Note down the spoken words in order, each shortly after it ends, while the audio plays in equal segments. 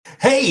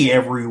Hey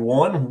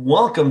everyone,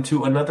 welcome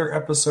to another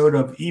episode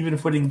of Even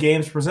Footing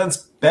Games presents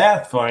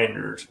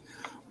Bathfinders.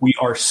 We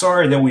are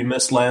sorry that we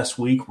missed last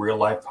week. Real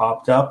life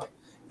popped up,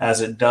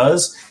 as it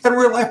does, and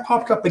real life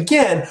popped up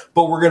again,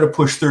 but we're going to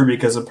push through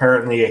because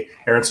apparently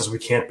Aaron says we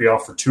can't be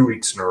off for 2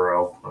 weeks in a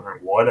row.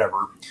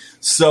 Whatever.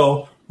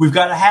 So we've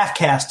got a half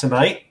cast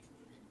tonight,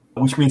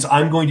 which means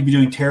I'm going to be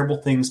doing terrible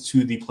things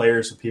to the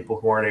players and people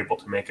who aren't able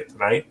to make it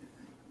tonight.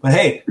 But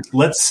hey,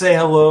 let's say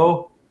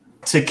hello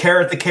to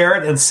Carrot the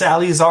Carrot and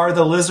Sally Czar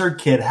the Lizard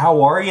Kid.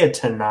 How are you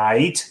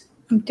tonight?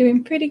 I'm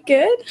doing pretty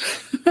good.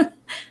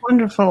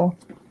 Wonderful.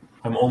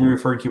 I'm only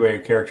referring to you by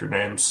your character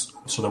names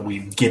so that we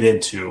get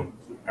into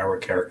our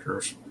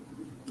characters.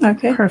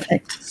 Okay.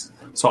 Perfect.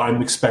 So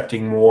I'm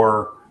expecting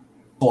more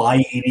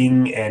fly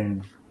eating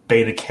and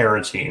beta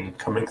carotene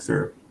coming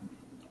through.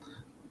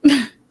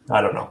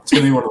 I don't know. It's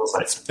going to be one of those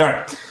nights. All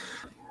right.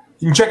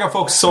 You can check out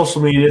folks'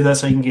 social media.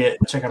 That's how you can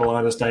check out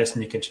Alana's Dice,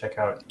 and you can check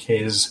out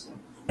Kay's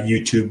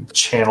YouTube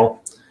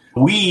channel.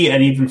 We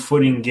at Even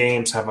Footing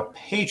Games have a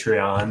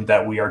Patreon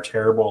that we are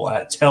terrible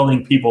at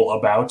telling people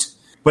about.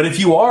 But if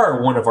you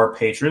are one of our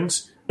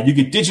patrons, you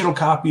get digital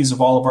copies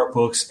of all of our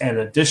books and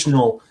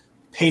additional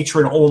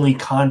patron-only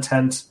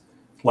content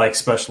like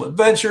special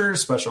adventures,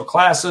 special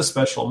classes,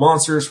 special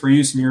monsters for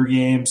use in your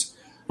games.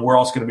 We're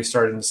also going to be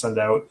starting to send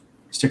out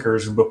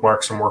stickers and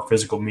bookmarks and more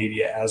physical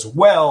media as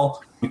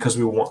well because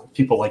we want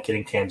people like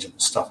getting tangible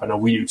stuff. I know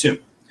we do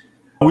too.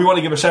 We want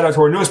to give a shout out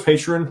to our newest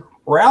patron,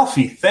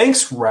 Ralphie.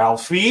 Thanks,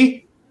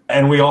 Ralphie.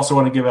 And we also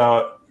want to give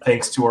out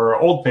thanks to our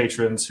old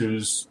patrons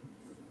whose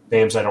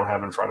names I don't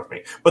have in front of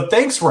me. But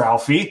thanks,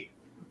 Ralphie.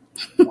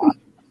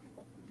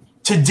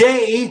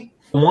 Today,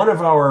 one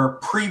of our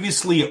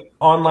previously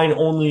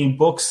online-only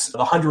books, The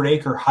 100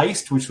 Acre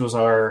Heist, which was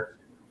our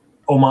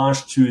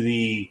homage to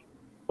the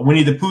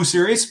Winnie the Pooh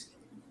series,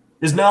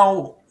 is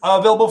now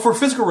available for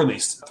physical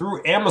release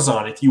through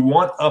Amazon. If you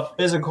want a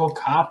physical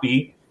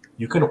copy,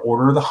 you can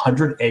order The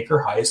 100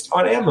 Acre Heist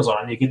on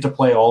Amazon. You get to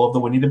play all of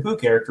the Winnie the Pooh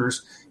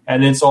characters,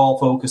 and it's all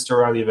focused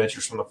around the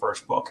adventures from the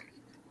first book.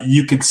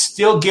 You can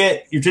still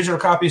get your digital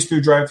copies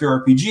through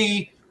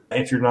DriveThruRPG.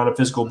 If you're not a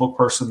physical book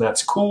person,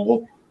 that's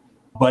cool,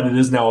 but it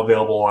is now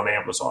available on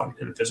Amazon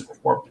in physical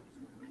form.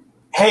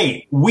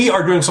 Hey, we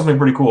are doing something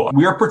pretty cool.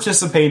 We are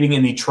participating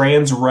in the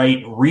Trans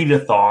Right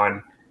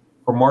Readathon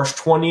from March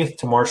 20th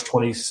to March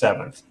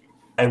 27th,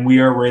 and we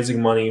are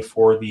raising money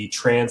for the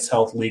Trans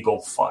Health Legal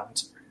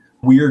Fund.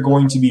 We are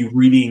going to be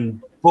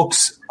reading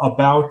books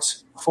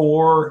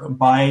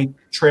by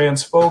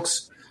trans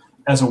folks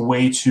as a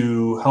way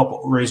to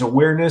help raise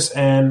awareness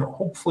and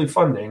hopefully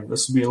funding.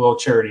 This will be a little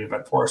charity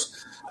event for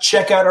us.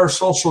 Check out our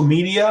social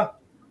media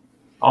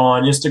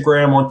on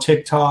Instagram, on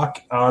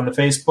TikTok, on the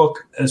Facebook,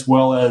 as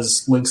well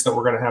as links that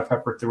we're going to have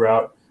peppered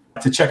throughout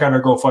to check out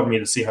our GoFundMe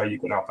to see how you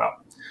can help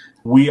out.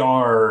 We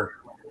are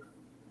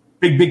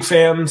big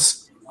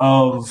fans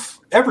of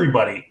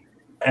everybody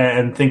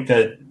and think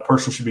that a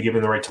person should be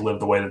given the right to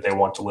live the way that they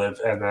want to live,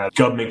 and that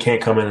government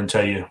can't come in and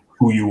tell you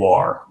who you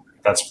are.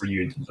 That's for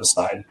you to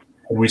decide.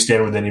 And we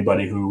stand with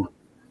anybody who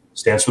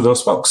stands for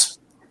those folks.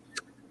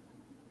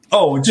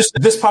 Oh, just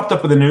this popped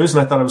up in the news,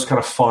 and I thought it was kind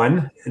of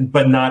fun,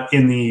 but not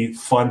in the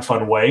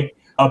fun way.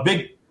 A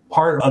big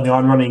part of the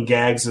on-running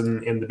gags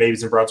in the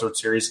Babies and Broadsword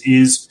series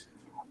is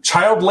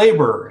child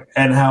labor,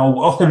 and how,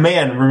 oh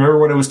man, remember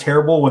when it was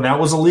terrible when that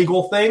was a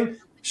legal thing?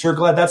 Sure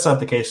glad that's not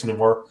the case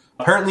anymore.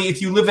 Apparently,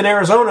 if you live in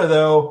Arizona,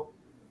 though,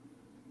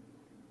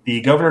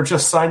 the governor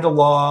just signed a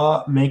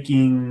law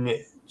making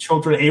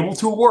children able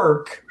to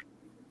work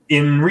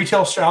in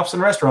retail shops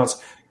and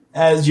restaurants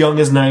as young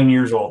as 9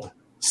 years old.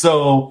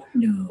 So,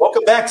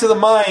 Welcome back to the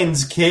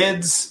mines,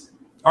 kids.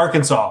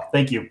 Arkansas,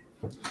 thank you.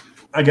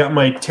 I got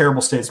my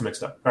terrible states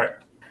mixed up. All right.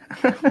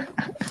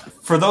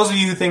 For those of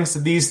you who think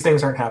that these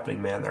things aren't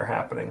happening, man, they're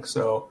happening.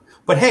 So,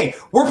 but hey,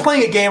 we're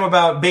playing a game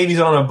about babies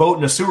on a boat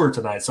in a sewer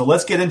tonight, so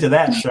let's get into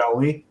that, shall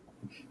we?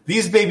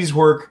 These babies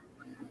work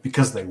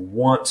because they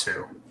want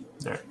to. All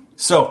right.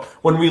 So,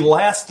 when we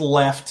last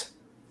left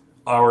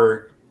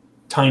our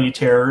tiny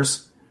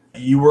terrors,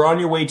 you were on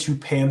your way to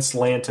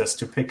Panslantis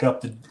to pick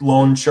up the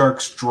Loan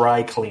Shark's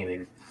dry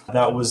cleaning.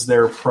 That was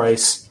their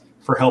price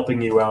for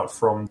helping you out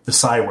from the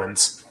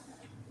Cywins.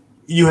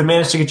 You had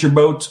managed to get your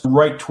boat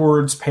right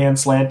towards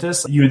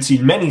Panslantis. You had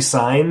seen many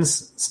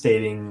signs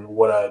stating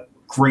what a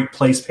great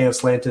place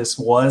Panslantis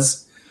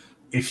was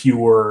if you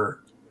were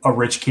a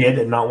rich kid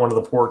and not one of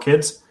the poor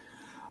kids.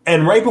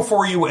 And right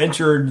before you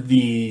entered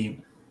the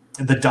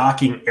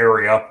docking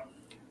area,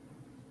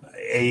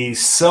 a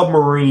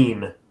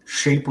submarine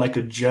shaped like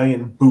a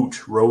giant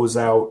boot rose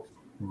out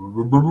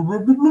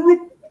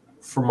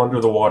from under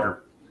the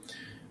water.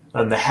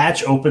 And the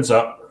hatch opens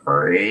up,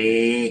 and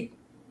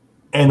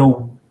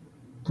a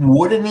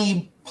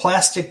woodeny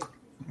plastic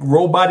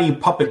robot-y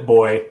puppet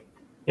boy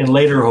in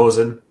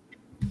lederhosen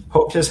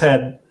poked his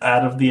head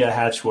out of the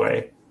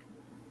hatchway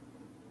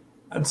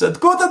and said,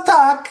 "Guten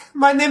Tag,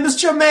 my name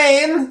is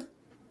Jermaine.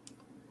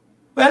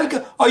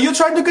 Well, are you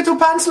trying to get to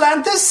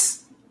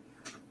Panslantis?"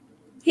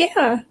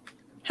 Yeah.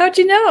 How'd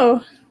you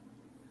know?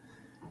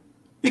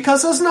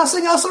 Because there's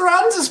nothing else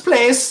around this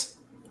place.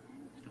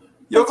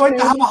 You're going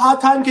to have a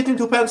hard time getting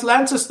to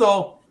Pantlantis,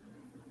 though.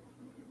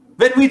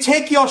 When we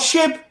take your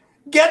ship,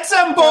 get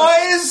them,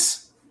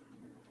 boys!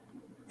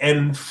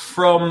 And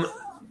from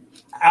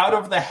out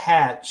of the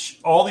hatch,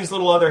 all these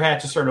little other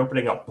hatches start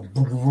opening up.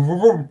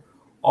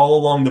 All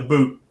along the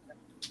boot.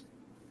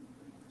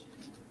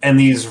 And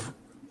these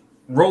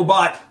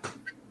robot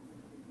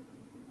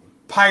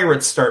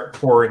pirates start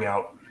pouring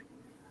out.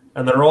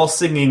 And they're all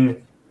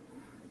singing...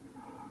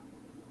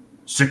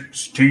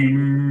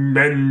 16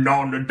 men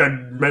on a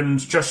dead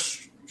man's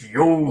chest,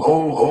 yo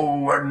ho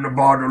ho, and a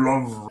bottle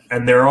of...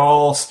 And they're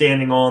all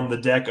standing on the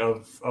deck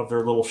of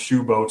their little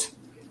shoe boat.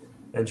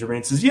 And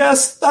Jermaine says,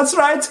 yes, that's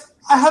right.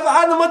 I have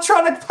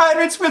animatronic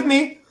pirates with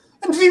me,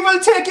 and we will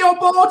take your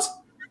boat.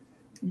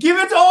 Give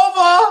it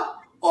over,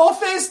 or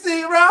face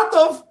the wrath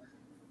of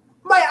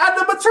my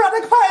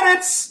animatronic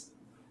pirates.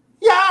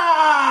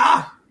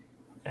 Yeah!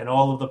 And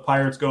all of the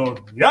pirates go,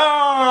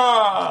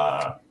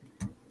 yeah!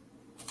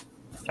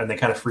 And they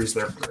kind of freeze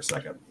there for a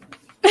second.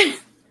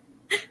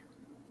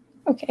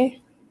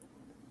 Okay.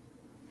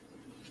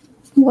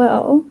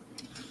 Well,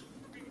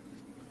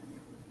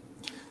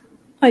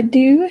 I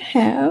do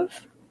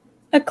have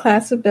a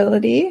class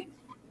ability.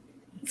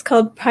 It's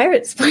called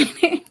Pirate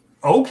Splaining.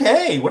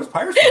 Okay, what is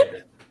Pirate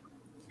Splaining?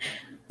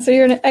 So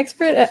you're an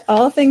expert at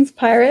all things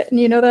pirate, and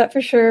you know that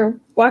for sure.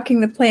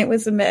 Walking the plank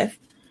was a myth.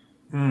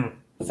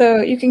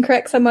 So you can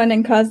correct someone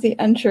and cause the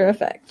unsure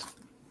effect.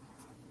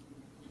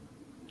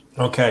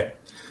 Okay.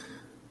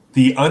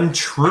 The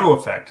untrue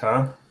effect,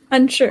 huh?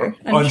 Unsure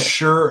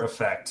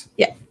effect.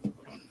 Yeah.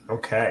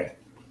 Okay.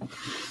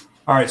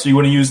 All right, so you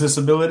want to use this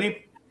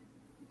ability?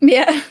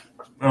 Yeah.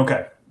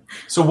 Okay.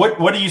 So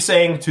what are you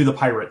saying to the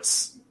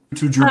pirates?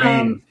 To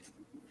Jermaine?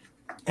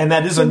 And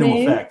that is a new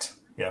effect.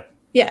 Yeah.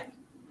 Yeah.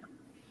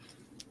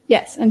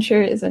 Yes,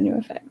 unsure is a new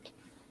effect.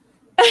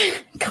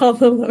 Call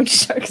the loan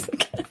sharks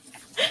again.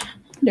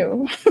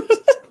 No.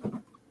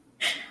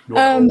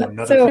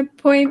 So I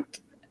point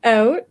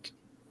out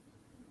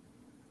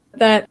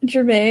that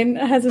Jermaine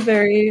has a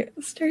very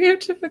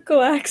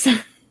stereotypical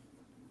accent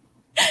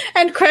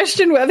and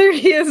question whether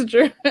he is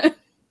German.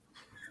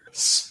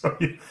 So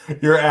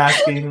you're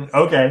asking,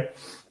 okay.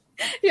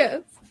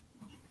 Yes.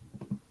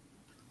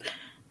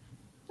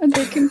 I'm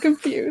looking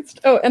confused.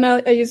 Oh, and I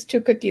used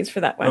 2 cookies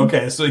for that one.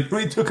 Okay, so you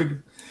only took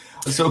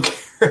So,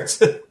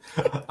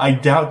 I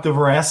doubt the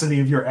veracity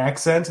of your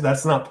accent.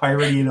 That's not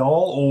piratey at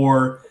all,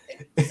 or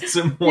is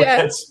it more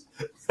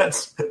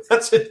that's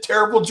a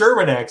terrible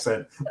German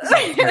accent. That's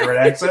not a pirate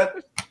accent.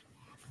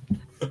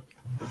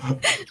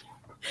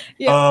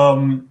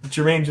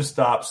 Jermaine just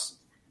stops.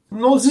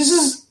 No,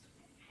 this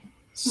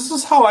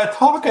is how I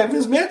talk. I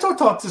was meant to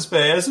talk this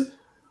way.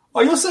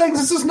 Are you saying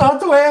this is not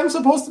the way I'm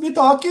supposed to be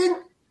talking?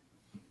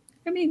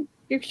 I mean,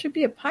 you should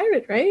be a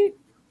pirate, right? You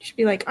should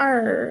be like,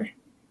 arr.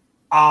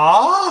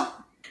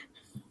 Ah?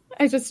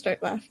 I just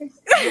start laughing.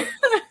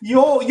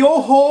 Yo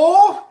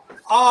ho?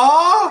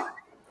 Ah?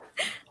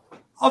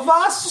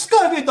 Avast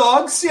scurvy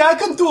dog. See, I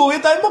can do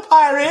it. I'm a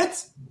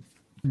pirate.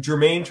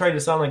 Jermaine trying to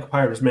sound like a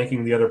pirate is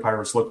making the other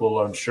pirates look a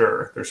little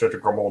unsure. They're starting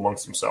to grumble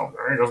amongst themselves.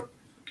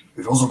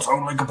 He doesn't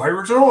sound like a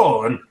pirate at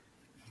all. And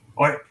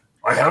I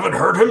haven't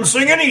heard him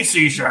sing any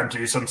sea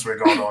shanty since we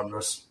got on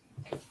this.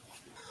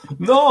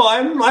 No,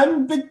 I'm a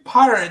big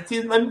pirate.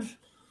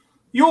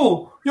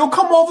 You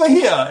come over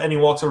here. And he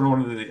walks over to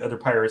one of the other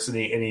pirates and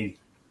he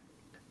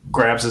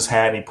grabs his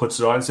hat and he puts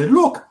it on and says,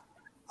 look,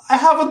 I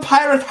have a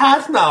pirate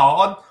hat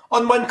now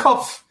on my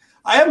cuff.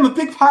 I am a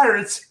big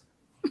pirate.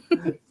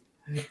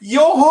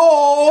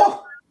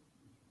 Yo-ho!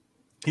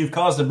 You've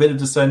caused a bit of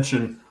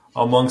dissension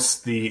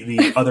amongst the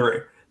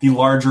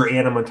larger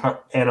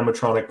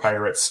animatronic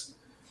pirates.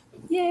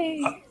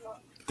 Yay!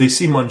 They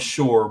seem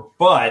unsure,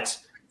 but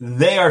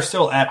they are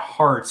still at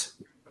heart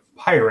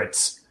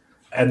pirates,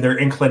 and their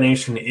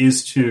inclination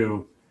is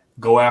to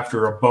go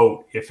after a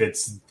boat if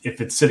it's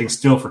sitting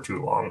still for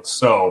too long.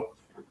 So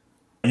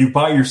you've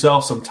bought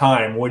yourself some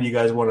time. What do you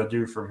guys want to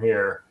do from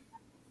here?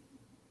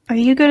 Are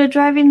you good at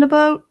driving the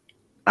boat?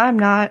 I'm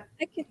not.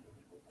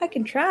 I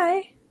can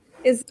try.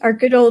 Is our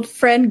good old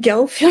friend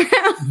Gilf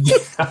around?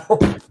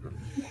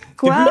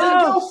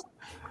 Wow.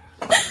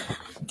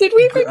 Did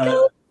we pick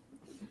Gilf?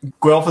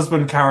 Guelph has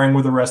been cowering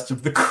with the rest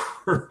of the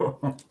crew.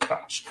 Oh,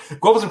 gosh.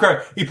 Guelph has been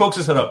cowering. He pokes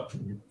his head up.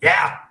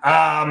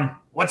 Yeah,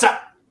 what's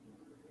up?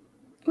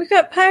 We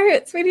got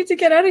pirates. We need to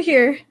get out of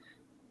here.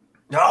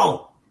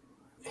 No.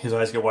 His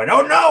eyes get wide.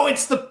 Oh, no,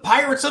 it's the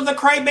pirates of the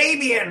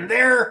Crybabian.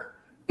 They're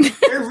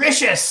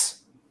vicious.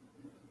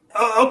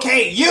 Oh,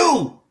 okay,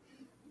 you,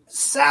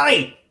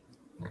 Sally,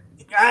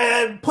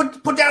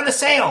 put down the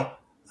sail.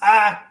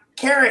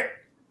 Carrot,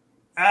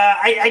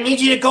 I need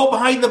you to go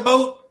behind the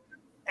boat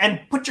and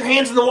put your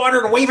hands in the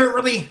water and wave them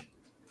really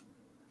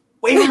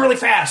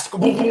fast. How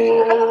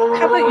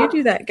about you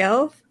do that,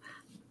 Gelf?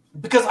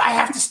 Because I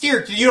have to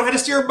steer. Do you know how to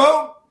steer a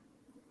boat?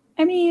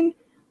 I mean,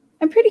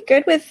 I'm pretty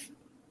good with...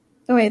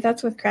 Oh, wait,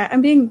 that's with craft.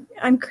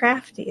 I'm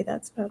crafty.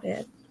 That's about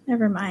it.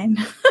 Never mind.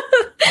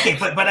 Okay,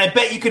 but I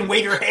bet you can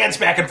wave your hands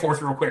back and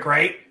forth real quick,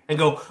 right? and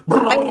go.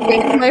 I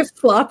wave my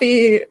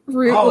floppy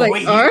root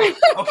arm.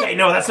 Okay,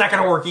 no, that's not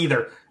going to work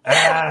either.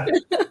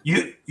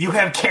 You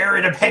have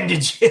carrot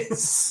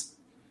appendages.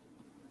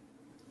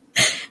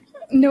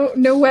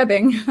 No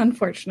webbing,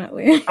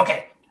 unfortunately.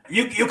 Okay,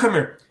 you come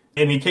here.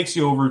 And he takes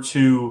you over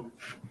to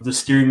the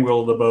steering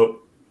wheel of the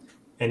boat,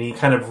 and he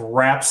kind of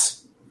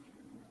wraps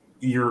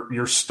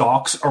your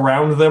stalks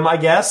around them, I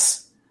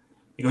guess.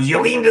 He goes,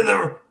 you lean to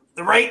the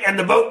right and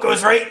the boat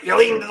goes right. You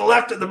lean to the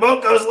left and the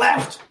boat goes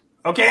left.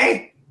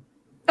 Okay?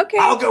 Okay.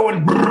 I'll go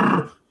and...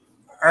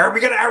 Are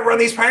we going to outrun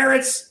these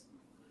pirates?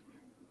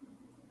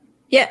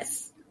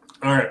 Yes.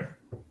 All right.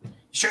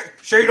 Sure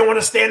you don't want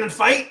to stand and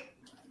fight?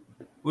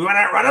 We want to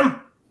outrun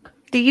them?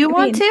 Do you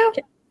want to?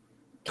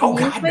 Oh,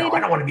 God, no. I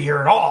don't want to be here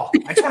at all.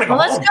 I just want to go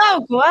home. Let's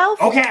go,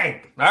 Guelph.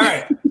 Okay. All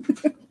right.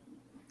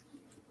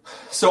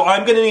 So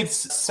I'm going to need...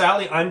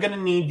 Sally, I'm going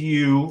to need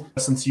you,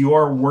 since you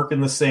are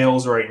working the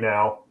sails right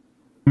now,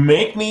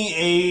 make me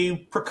a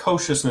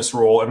precociousness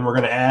roll, and we're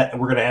going to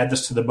add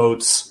this to the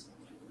boat's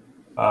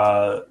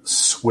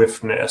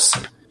swiftness.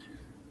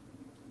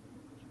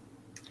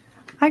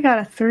 I got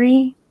a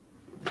 3.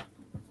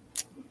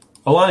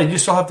 Alana, do you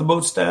still have the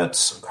boat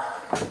stats?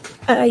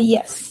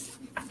 Yes.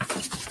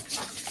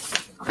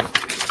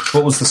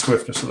 What was the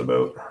swiftness of the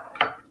boat?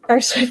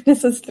 Our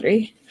swiftness is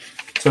 3.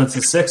 So it's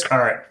a 6? All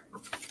right.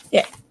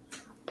 Yeah.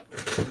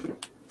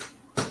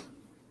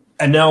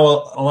 And now,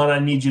 Alana, I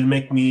need you to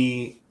make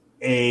me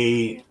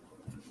a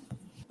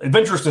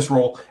adventurousness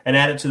roll and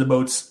add it to the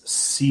boat's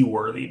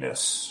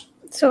seaworthiness.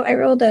 So I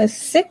rolled a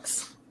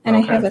 6, and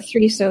I have a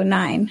 3, so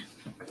 9.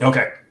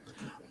 Okay.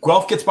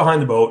 Guelph gets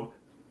behind the boat.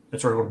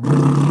 It's sort of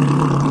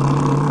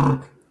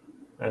going,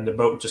 and the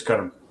boat just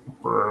kind of...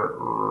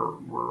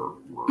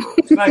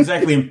 It's not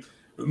exactly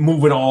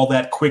moving all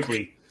that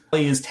quickly.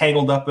 She is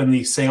tangled up in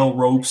the sail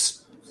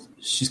ropes.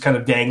 She's kind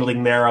of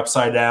dangling there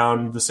upside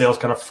down. The sail's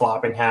kind of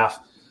flopping half.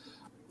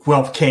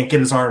 Guelph can't get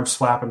his arms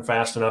flapping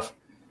fast enough.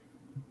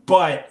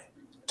 But,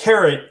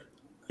 Carrot,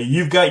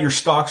 you've got your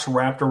stalks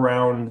wrapped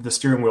around the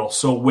steering wheel.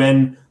 So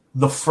when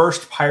the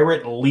first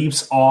pirate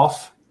leaps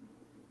off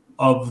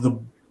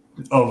of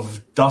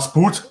Das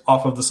Boot,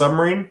 off of the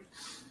submarine,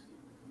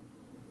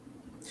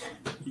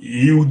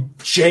 you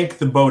jank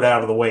the boat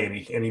out of the way,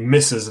 and he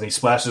misses, and he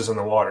splashes in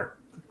the water.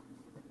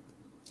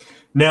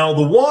 Now,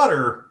 the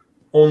water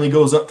only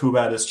goes up to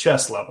about his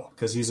chest level,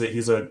 because he's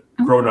a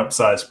grown-up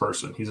sized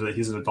person. He's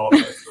an adult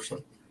sized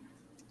person.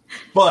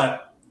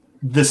 But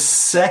the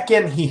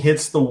second he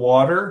hits the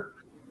water,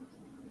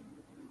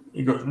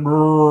 he goes...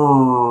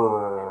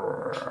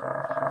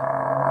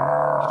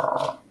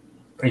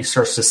 And he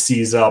starts to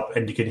seize up,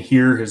 and you can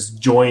hear his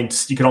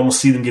joints. You can almost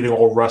see them getting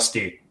all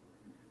rusty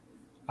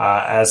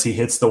as he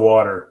hits the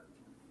water,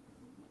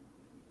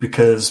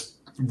 because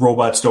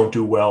robots don't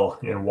do well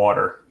in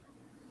water.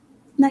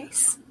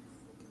 Nice.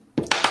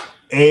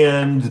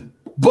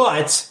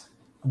 But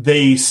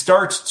they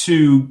start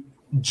to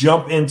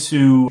jump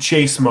into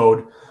chase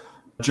mode.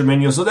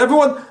 Jermaine yells,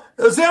 everyone,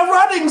 they're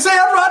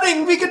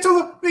running. We get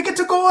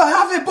to go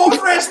have a boat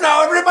race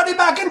now. Everybody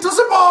back into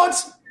the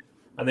boats.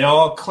 And they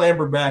all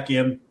clamber back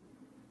in.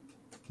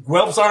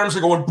 Guelph's arms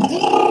are going,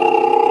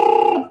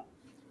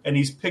 and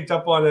he's picked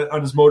up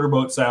on his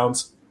motorboat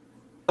sounds.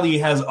 He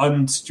has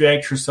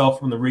unstrapped herself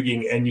from the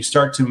rigging, and you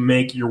start to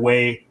make your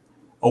way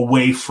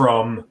away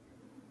from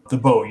the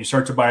boat. You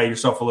start to buy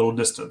yourself a little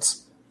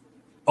distance.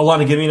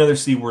 Alana, give me another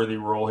seaworthy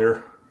roll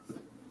here.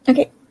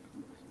 Okay.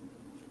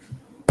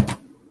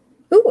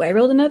 Ooh, I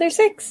rolled another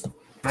 6.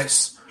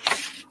 Nice.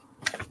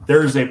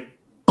 There's a...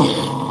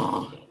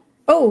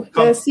 Oh,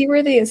 the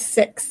seaworthy is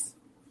 6.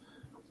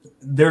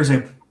 There's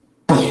a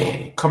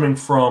coming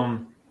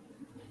from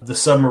the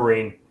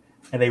submarine,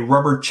 and a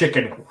rubber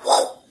chicken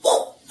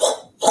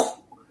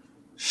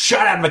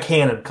shot out of a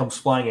cannon comes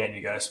flying at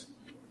you guys.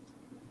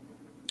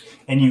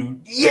 And you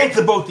yank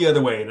the boat the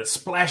other way, and it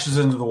splashes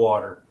into the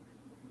water.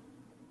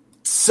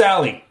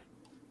 Sally,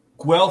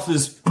 Guelph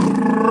is...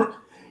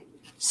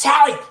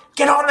 Sally,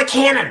 get on the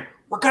cannon!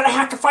 We're going to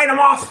have to fight him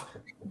off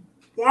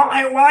while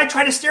I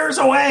try to steer us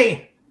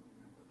away.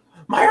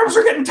 My arms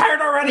are getting tired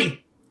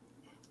already.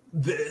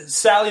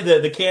 Sally,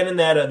 the cannon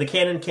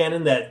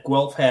that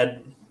Guelph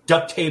had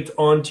duct taped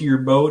onto your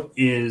boat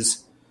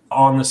is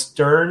on the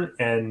stern,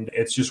 and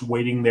it's just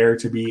waiting there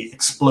to be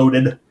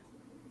exploded.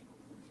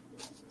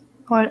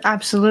 I would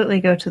absolutely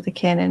go to the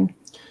cannon.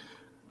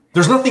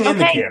 There's nothing in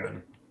the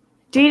cannon.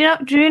 Do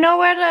you know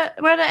where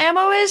the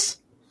ammo is?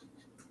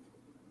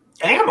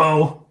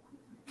 Ammo?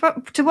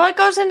 To what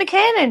goes in the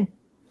cannon?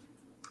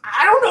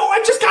 I don't know.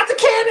 I just got the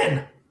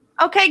cannon.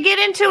 Okay, get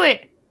into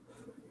it.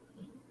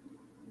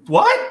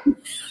 What?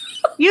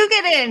 You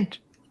get in.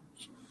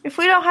 If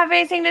we don't have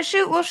anything to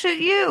shoot, we'll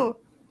shoot you.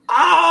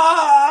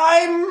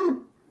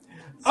 I'm...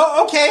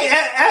 Oh, okay.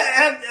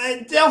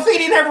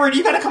 Delphine and Edward,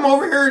 you got to come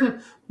over here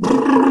and...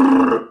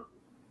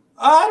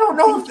 I don't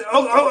know if...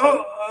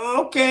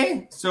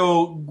 Okay.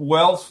 So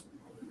Guelph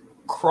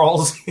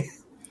crawls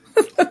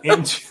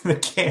into the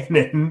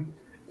cannon.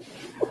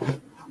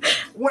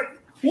 What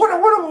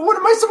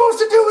am I supposed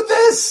to do with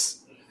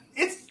this?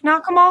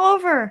 Knock them all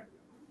over.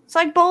 It's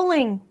like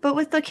bowling, but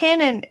with the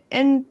cannon,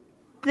 and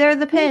they're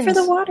the pins. For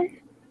the water.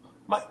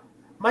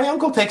 My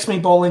uncle takes me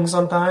bowling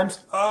sometimes.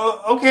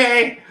 Oh,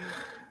 okay.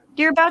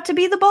 You're about to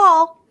be the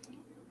ball.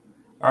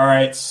 All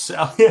right,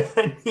 Sally,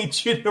 I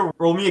need you to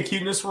roll me a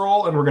cuteness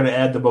roll, and we're going to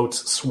add the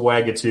boat's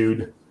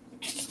swagitude.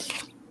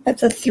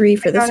 That's a 3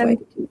 for the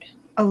swagitude.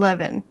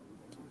 11.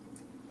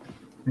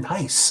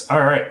 Nice. All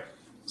right.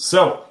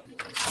 So,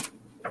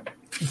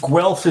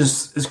 Guelph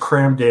is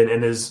crammed in,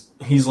 and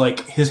he's like,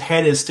 his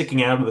head is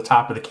sticking out of the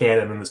top of the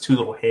cannon in his two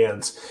little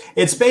hands.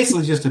 It's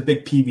basically just a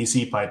big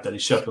PVC pipe that he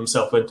shoved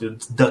himself into.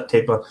 It's duct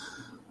tape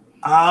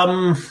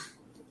on.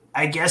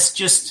 I guess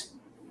just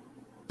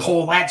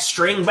pull that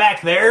string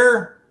back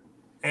there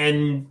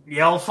and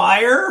yell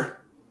fire.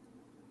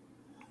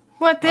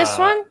 What, this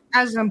one?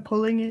 As I'm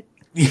pulling it.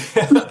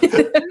 Yeah.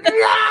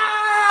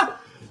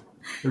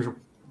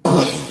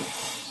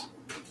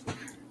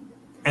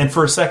 And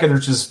for a second,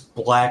 there's just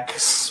black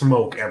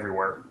smoke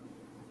everywhere.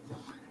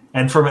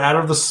 And from out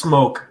of the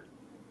smoke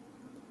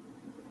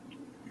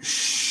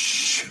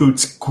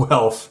shoots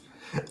Guelph,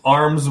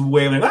 arms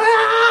waving. Ah!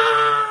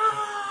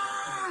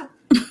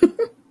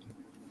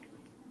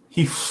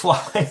 He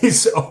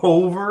flies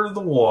over the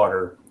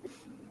water,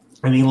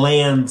 and he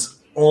lands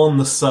on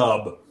the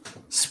sub,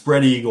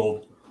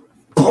 spread-eagled,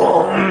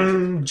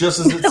 boom, just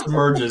as it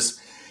submerges.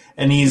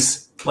 And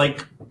he's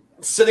like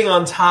sitting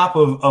on top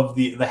of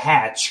the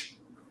hatch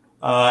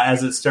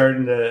as it's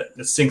starting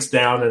it sinks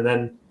down, and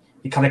then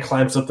he kind of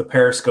climbs up the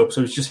periscope.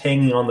 So he's just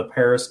hanging on the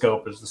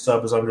periscope as the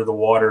sub is under the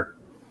water.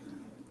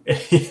 And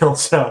he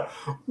yells out,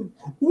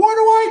 "What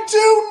do I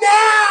do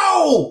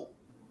now?"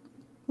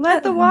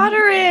 Let the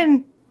water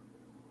in.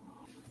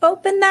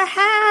 Open the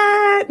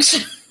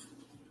hatch.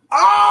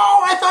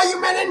 Oh, I thought you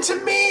meant into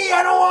me.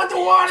 I don't want the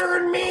water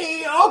in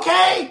me.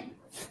 Okay.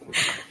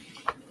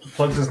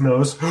 Plugs his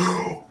nose.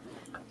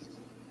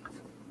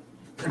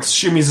 And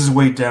shimmies his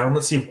weight down.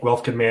 Let's see if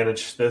Guelph can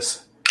manage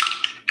this.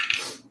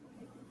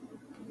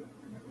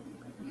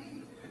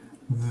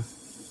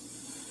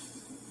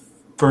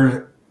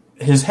 For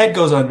his head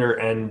goes under,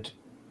 and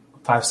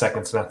 5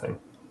 seconds, nothing.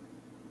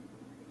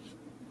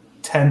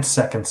 10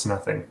 seconds,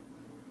 nothing.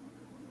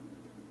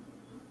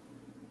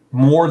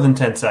 More than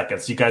 10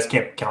 seconds. You guys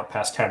can't count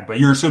past 10, but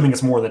you're assuming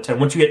it's more than 10.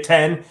 Once you get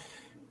 10,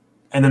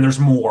 and then there's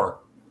more.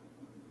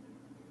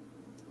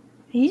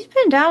 He's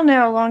been down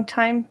there a long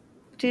time.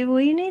 Do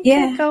we need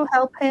to go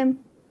help him?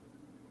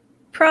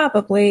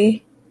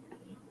 Probably.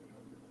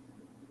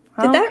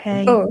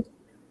 Okay.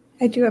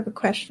 I do have a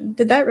question.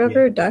 Did that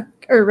rubber duck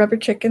or rubber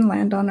chicken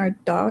land on our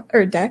dock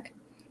or deck?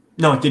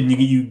 No, it didn't.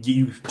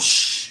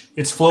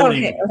 It's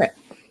floating.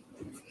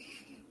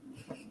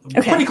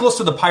 Okay. Pretty close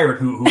to the pirate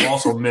who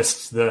also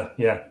missed the.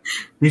 Yeah.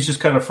 He's just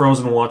kind of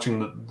frozen watching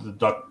the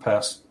duck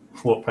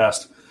float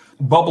past.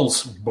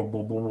 Bubbles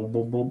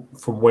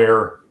from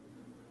where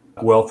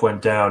Guelph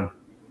went down.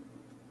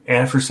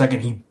 And for a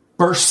second, he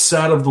bursts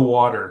out of the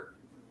water.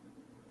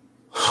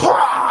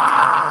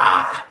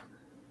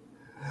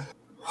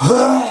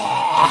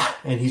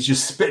 And he's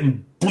just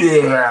spitting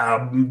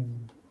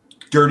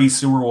dirty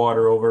sewer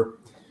water over.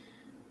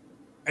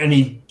 And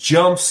he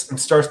jumps and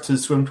starts to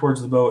swim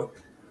towards the boat.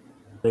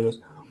 And he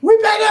goes, "We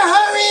better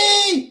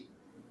hurry!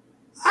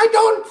 I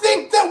don't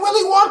think the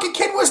Willy Wonka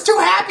kid was too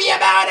happy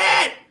about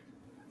it!"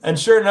 And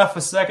sure enough,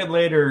 a second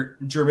later,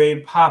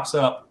 Jermaine pops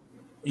up.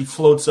 He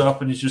floats up,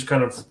 and he's just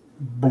kind of...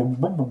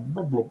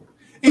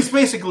 He's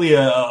basically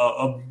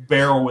a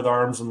barrel with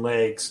arms and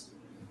legs.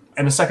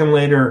 And a second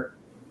later,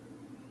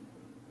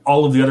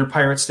 all of the other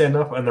pirates stand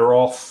up, and they're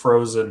all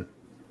frozen.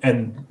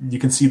 And you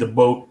can see the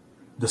boat,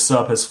 the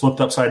sub, has flipped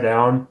upside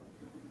down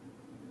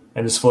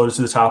and is floated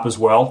to the top as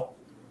well.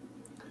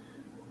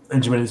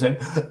 And Jermaine is saying,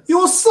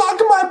 "You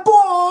sunk my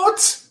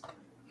boat!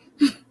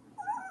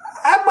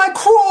 And my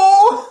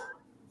crew!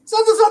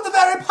 That is not the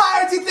very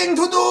piratey thing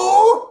to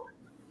do!"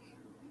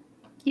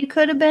 You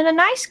could have been a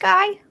nice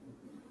guy.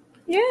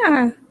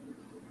 Yeah.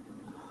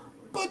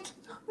 "But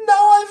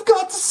now I've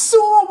got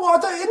sewer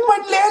water in my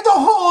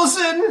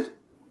lederhosen.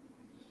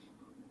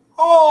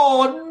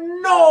 Oh,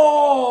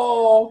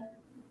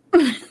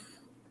 no!"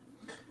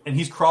 And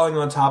he's crawling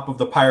on top of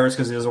the pirates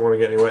because he doesn't want to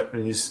get any wet.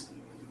 And he's...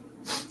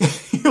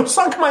 "You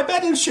sunk my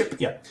battleship!"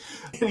 Yeah.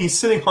 And he's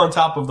sitting on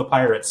top of the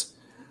pirates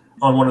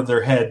on one of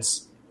their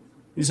heads.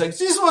 He's like,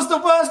 "This was the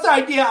worst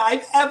idea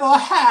I've ever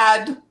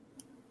had.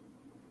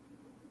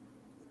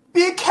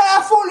 Be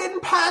careful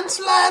in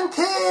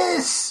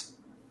Pantlantis.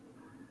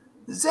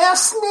 There's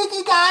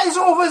sneaky guys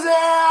over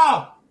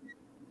there.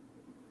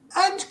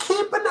 And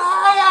keep an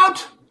eye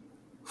out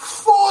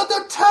for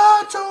the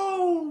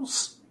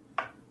turtles."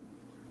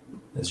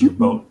 As your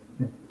boat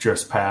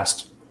drifts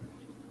past.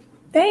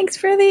 Thanks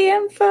for the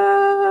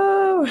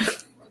info.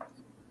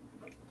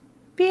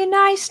 Be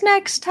nice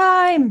next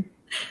time.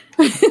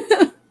 I'm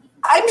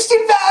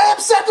still very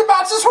upset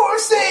about this whole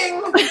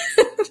thing.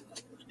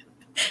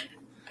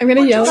 I'm going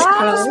to yell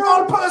at a Guelph.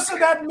 small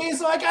person at me,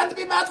 so I can't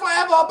be mad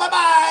forever.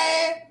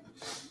 Bye-bye.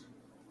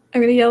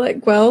 I'm going to yell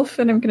at Guelph,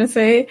 and I'm going to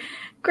say,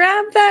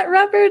 "Grab that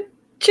rubber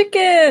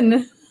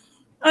chicken!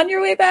 On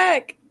your way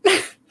back!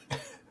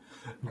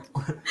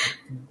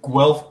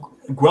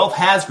 Guelph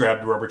has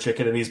grabbed the rubber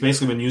chicken, and he's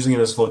basically been using it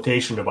as a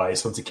flotation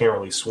device since he can't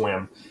really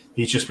swim.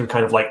 He's just been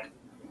kind of like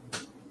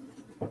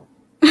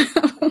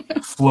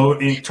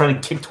floating, trying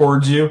to kick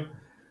towards you.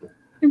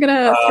 I'm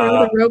gonna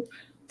throw the rope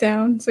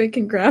down so he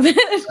can grab it.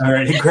 All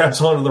right, he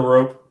grabs onto the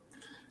rope,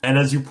 and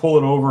as you pull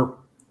it over,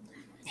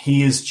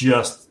 he is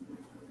just,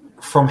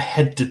 from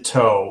head to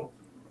toe,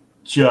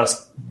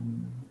 just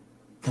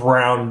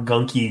brown,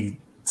 gunky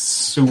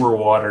sewer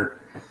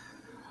water.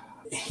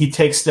 He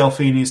takes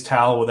Delphini's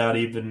towel without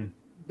even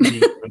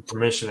needing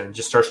permission and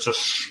just starts to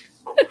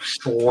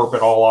slurp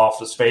it all off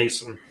his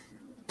face and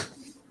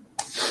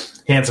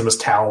hands him his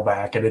towel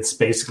back, and it's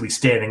basically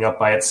standing up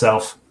by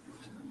itself.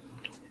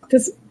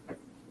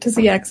 Does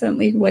he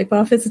accidentally wipe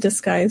off his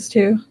disguise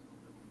too?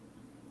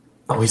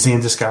 Oh, is he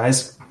in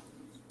disguise?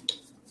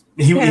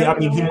 He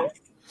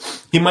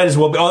might as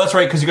well be. Oh, that's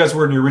right, because you guys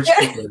were in your rich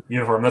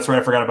uniform. That's right,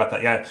 I forgot about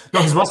that. Yeah,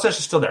 no, his mustache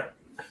is still there.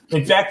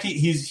 In fact,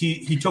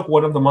 he took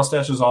one of the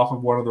mustaches off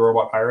of one of the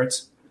robot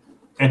pirates,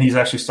 and he's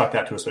actually stuck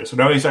that to his face. So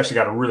now he's actually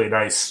got a really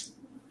nice,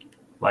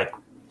 like,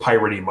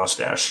 piratey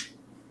mustache.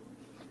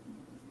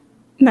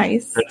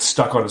 Nice. It's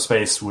stuck on his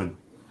face with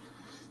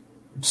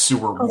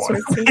sewer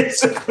water,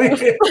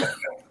 basically.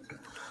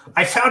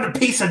 I found a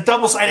piece of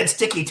double-sided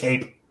sticky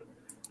tape.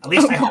 At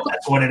least I hope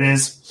that's what it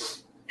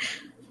is.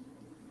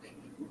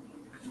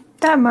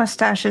 That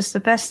mustache is the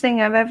best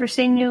thing I've ever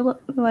seen you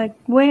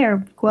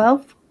wear,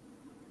 Guelph.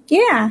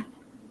 Yeah.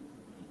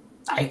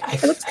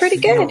 It looks pretty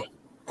good.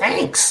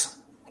 Thanks.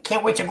 I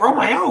can't wait to grow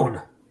my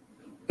own.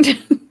 He's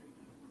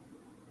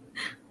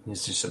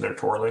just sitting there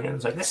twirling, and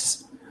it's like, this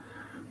is...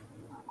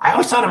 I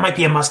always thought it might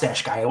be a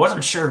mustache guy. I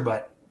wasn't sure,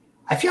 but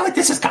I feel like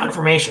this is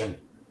confirmation.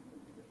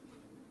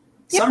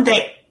 Yep.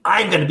 Someday,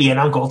 I'm going to be an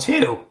uncle,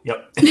 too.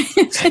 Yep.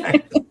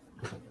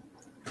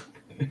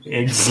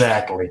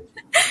 Exactly.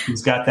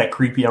 He's got that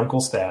creepy uncle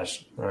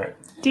stash. All right.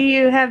 Do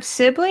you have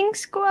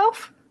siblings,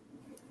 Guelph?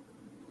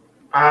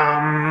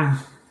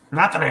 Not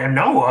that I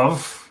know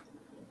of.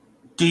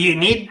 Do you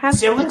need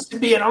siblings to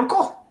be an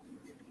uncle?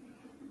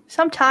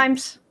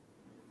 Sometimes.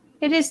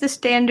 It is the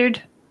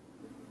standard.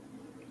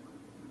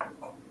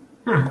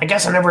 I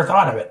guess I never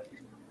thought of it.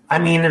 I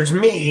mean, there's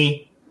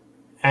me,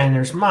 and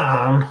there's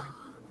Mom,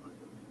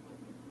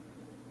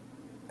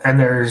 and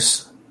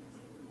there's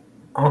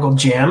Uncle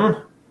Jim,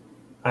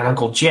 and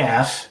Uncle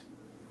Jeff,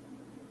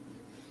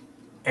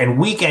 and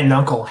weekend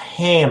Uncle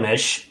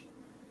Hamish.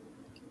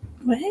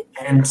 What?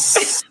 And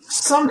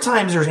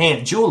sometimes there's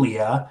Aunt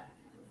Julia,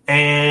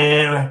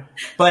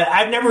 but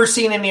I've never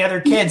seen any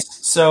other kids,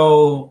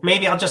 so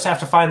maybe I'll just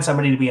have to find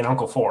somebody to be an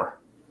uncle for.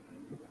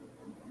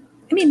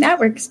 I mean, that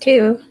works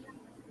too.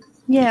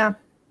 Yeah.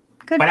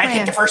 Good But plan. I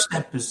think the first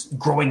step is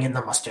growing in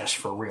the mustache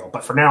for real.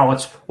 But for now,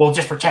 we'll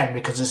just pretend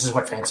because this is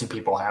what fancy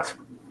people have.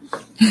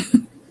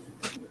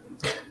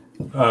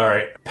 All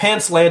right.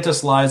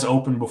 Pantlantis lies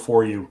open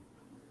before you.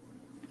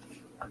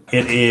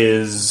 It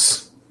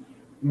is...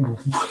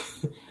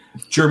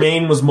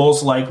 Jermaine was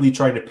most likely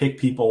trying to pick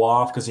people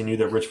off because he knew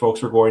that rich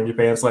folks were going to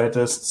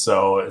Pantlantis,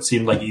 so it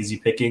seemed like easy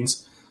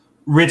pickings.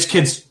 Rich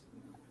kids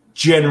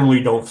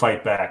generally don't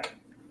fight back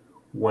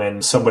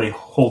when somebody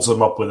holds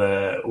them up with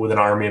an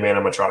army of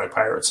animatronic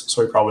pirates,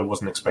 so he probably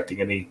wasn't expecting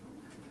any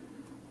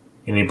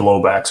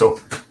blowback. So,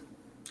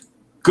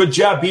 good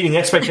job beating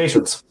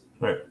expectations.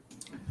 All right.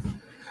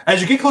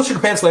 As you get closer to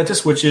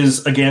Pantlantis, which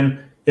is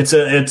again, it's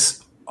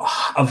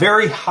a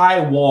very high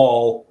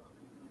wall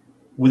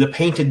with a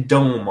painted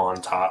dome on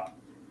top,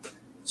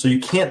 so you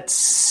can't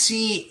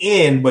see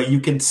in, but you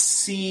can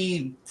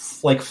see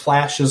like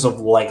flashes of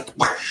light,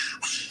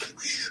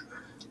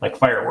 like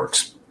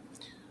fireworks.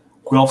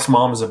 Guelph's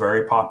mom is a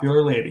very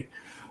popular lady.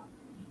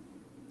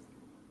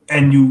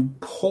 And you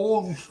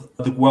pull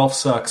the Guelph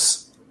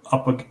sucks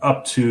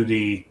up to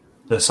the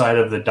side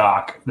of the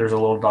dock. There's a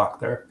little dock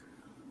there.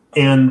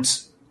 And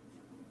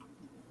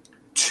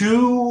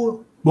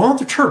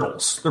they're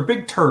turtles. They're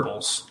big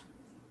turtles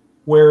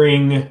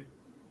wearing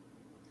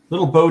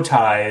little bow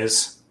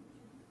ties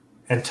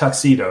and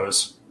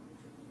tuxedos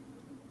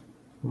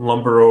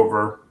lumber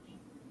over.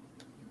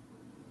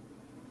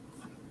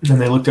 And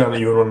they look down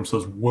at you, and one of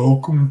them says,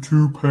 "Welcome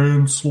to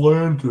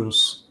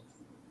Pantlantis.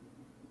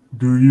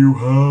 Do you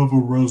have a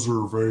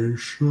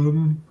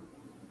reservation?"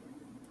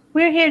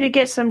 We're here to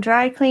get some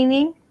dry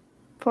cleaning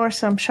for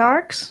some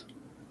sharks.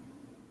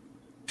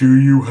 Do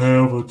you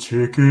have a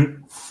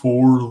ticket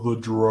for the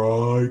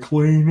dry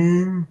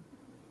cleaning?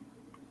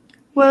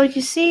 Well,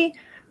 you see,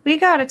 we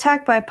got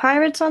attacked by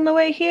pirates on the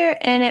way here,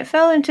 and it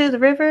fell into the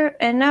river,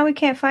 and now we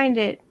can't find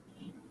it.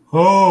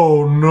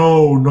 Oh,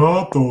 no,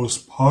 not those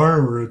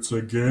pirates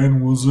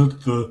again. Was it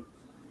the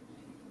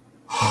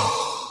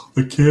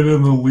kid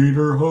in the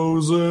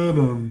lederhosen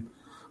and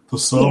the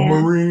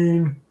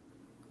submarine?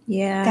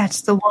 Yeah.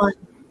 That's the one.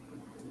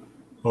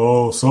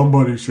 Oh,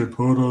 somebody should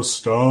put a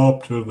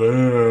stop to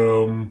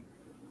them.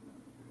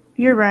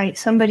 You're right.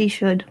 Somebody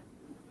should.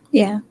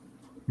 Yeah.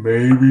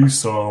 Maybe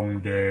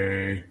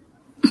someday.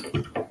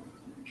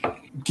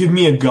 Give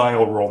me a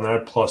guile roll, and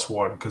add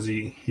 +1, because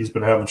he's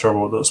been having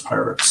trouble with those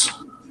pirates.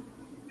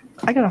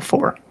 I got a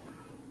 4.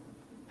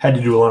 How'd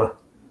you do, Alana?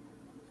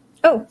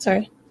 Oh,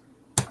 sorry.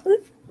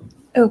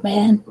 Oh,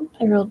 man.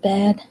 I rolled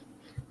bad.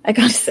 I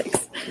got a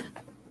 6.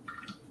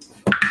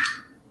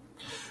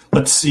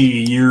 Let's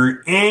see.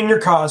 You're in your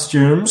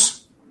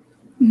costumes.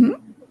 Mm-hmm.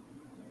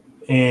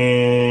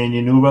 And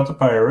you knew about the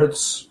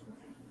pirates.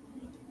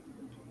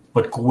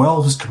 But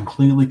Guelph is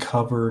completely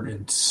covered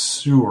in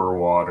sewer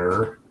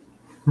water.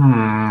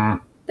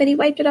 But he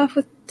wiped it off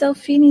with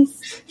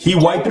Delphini's... He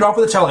wiped it off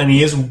with a towel, and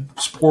he is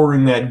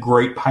sporting that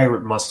great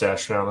pirate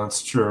mustache now.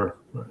 That's true.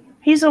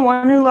 He's the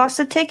one who lost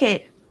the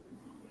ticket.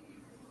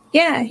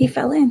 Yeah, he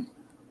fell in.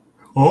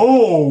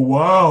 Oh,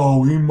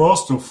 wow, he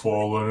must have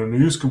fallen,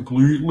 and he's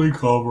completely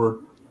covered.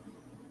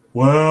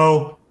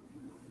 Well,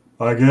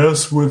 I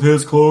guess with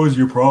his clothes,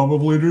 you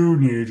probably do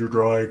need your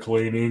dry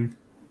cleaning.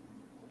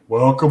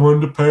 Welcome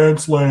into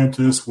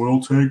Pantslantis.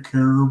 We'll take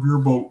care of your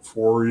boat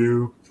for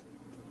you.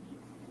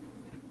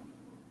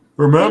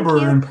 Remember,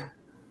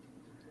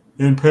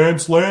 in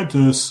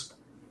Pantslantis,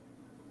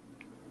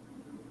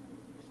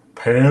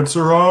 pants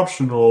are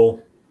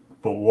optional,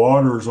 but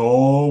water's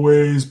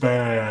always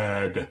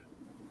bad.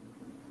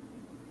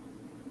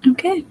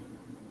 Okay.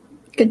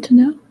 Good to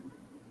know.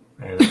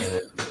 And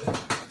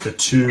the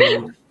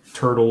two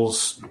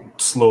turtles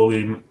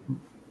slowly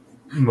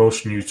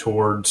motion you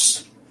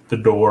towards the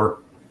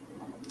door,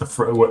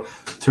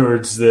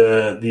 towards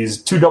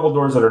these two double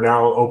doors that are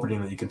now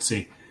opening that you can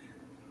see.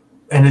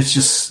 And it's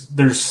just,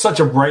 there's such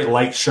a bright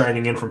light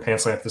shining in from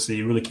Pantslantis that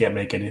you really can't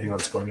make anything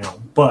that's going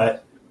on.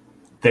 But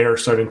they're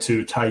starting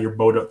to tie your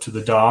boat up to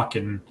the dock,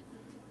 and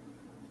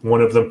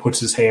one of them puts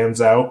his hands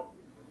out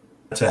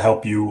to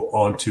help you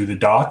onto the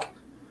dock,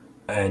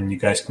 and you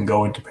guys can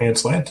go into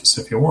Pantslantis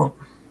if you want.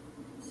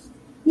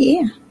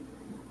 Yeah.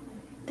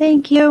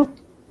 Thank you.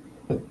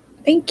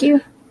 Thank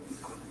you.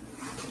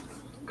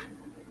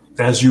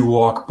 As you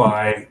walk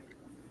by,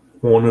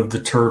 one of the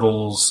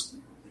turtles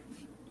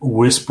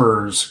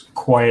whispers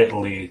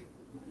quietly,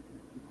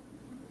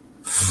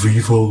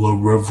 "Viva la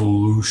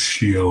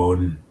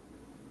revolution,"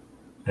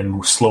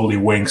 and slowly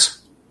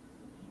winks.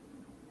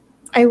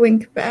 I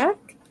wink back.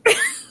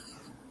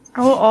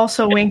 I will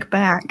also wink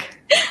back.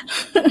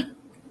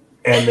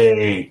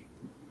 And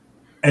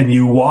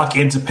you walk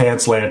into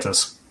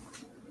Pantslantis.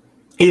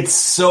 It's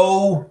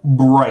so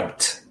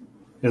bright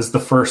is the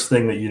first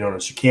thing that you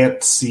notice. You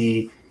can't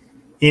see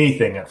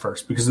anything at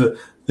first because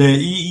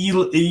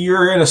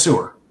you're in a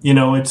sewer. You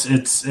know,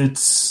 it's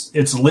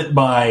lit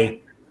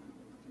by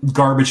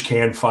garbage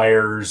can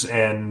fires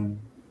and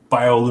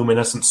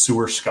bioluminescent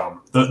sewer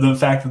scum. The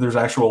fact that there's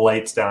actual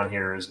lights down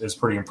here is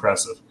pretty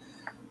impressive.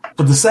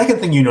 But the second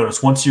thing you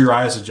notice once your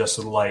eyes adjust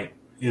to the light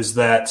is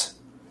that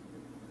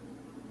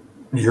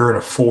you're in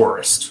a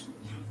forest.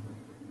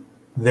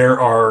 There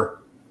are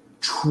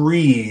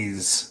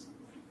trees,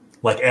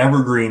 like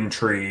evergreen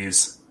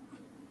trees,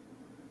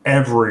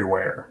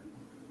 everywhere.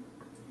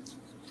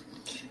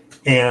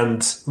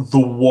 And the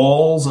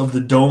walls of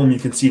the dome you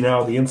can see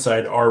now on the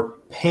inside are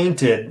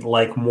painted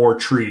like more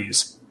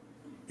trees.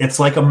 It's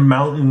like a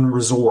mountain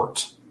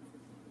resort.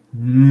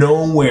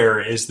 Nowhere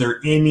is there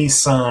any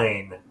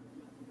sign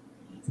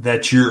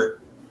that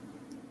you're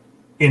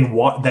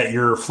that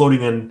you're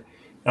floating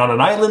on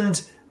an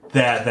island,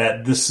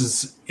 that this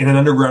is in an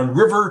underground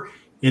river.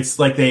 It's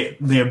like they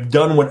have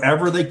done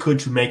whatever they could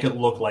to make it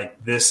look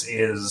like this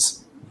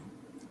is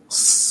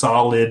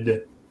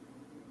solid,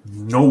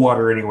 no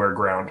water anywhere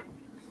ground.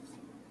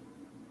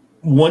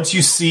 Once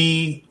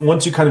you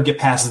kind of get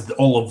past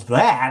all of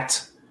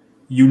that,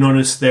 you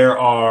notice there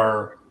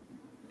are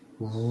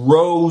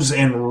rows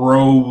and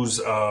rows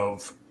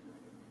of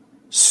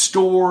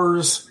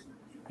stores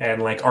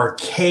and like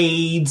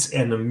arcades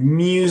and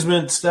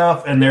amusement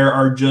stuff, and there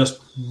are just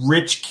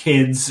rich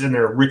kids in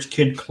their rich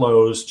kid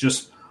clothes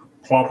just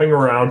plopping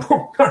around,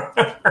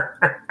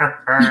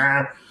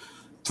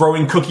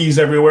 throwing cookies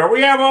everywhere.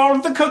 We have all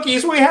of the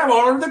cookies. We have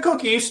all of the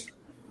cookies.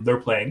 They're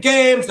playing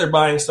games. They're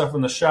buying stuff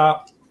in the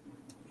shop.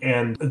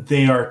 And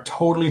they are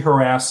totally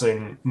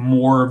harassing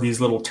more of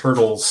these little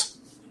turtles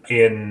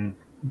in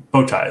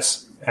bow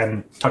ties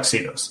and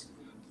tuxedos.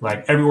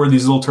 Like everywhere,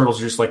 these little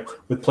turtles are just like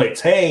with plates.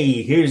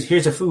 Hey,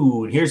 here's a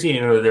food. Here's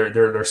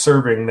they're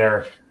serving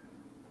they're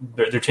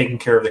taking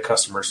care of the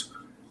customers.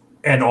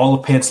 And all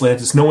of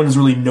Pantslantis, no one has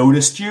really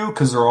noticed you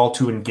because they're all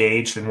too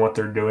engaged in what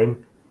they're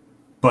doing.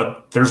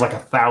 But there's like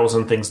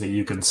 1,000 things that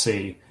you can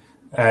see,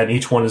 and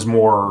each one is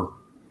more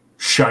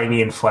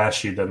shiny and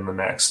flashy than the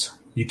next.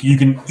 You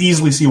can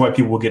easily see why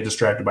people will get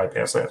distracted by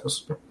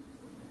Pantslantis.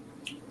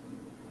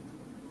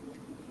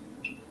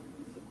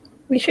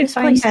 We should This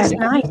find place is that.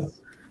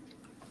 nice.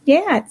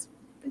 Yeah, it's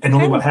And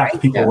only kind about of half the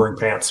bright, people are though. wearing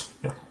pants.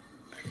 Yeah.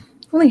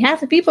 Only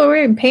half the people are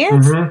wearing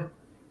pants? Mm-hmm.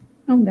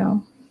 Oh,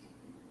 no.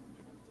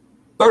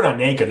 They're not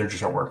naked, they're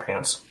just not wearing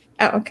pants.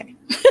 Oh, okay.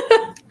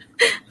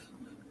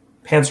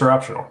 Pants are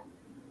optional,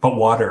 but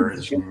water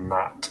is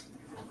not.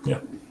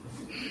 Yeah.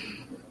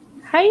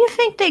 How do you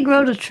think they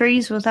grow the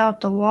trees without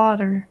the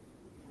water?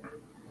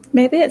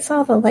 Maybe it's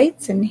all the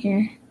lights in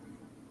here.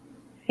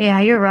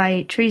 Yeah, you're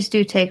right. Trees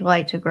do take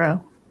light to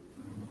grow.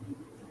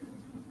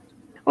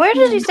 Where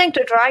did you think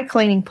the dry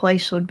cleaning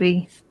place would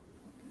be?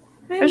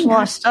 There's a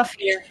lot of stuff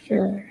here.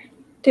 Sure.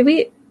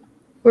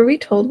 Were we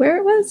told where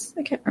it was?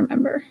 I can't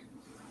remember.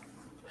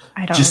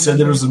 I don't Just remember. said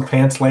that it was in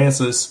Pants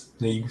Lances.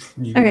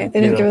 Okay,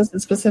 they didn't give us the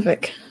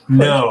specific.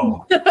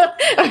 No.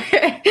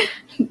 Okay.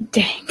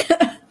 Dang.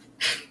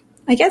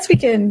 I guess we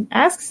can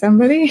ask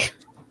somebody.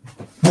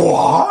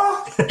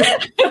 What?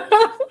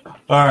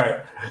 All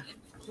right.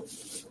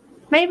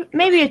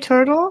 Maybe a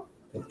turtle?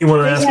 You want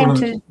to They ask seem one of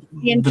to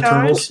be in the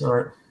charge. turtles? All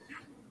right.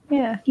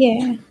 Yeah.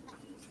 Yeah.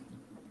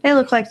 They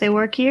look like they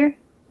work here.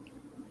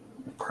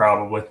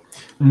 Probably.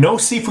 No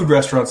seafood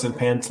restaurants in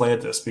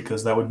Pantlantis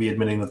because that would be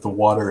admitting that the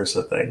water is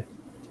a thing.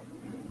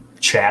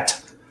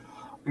 Chat.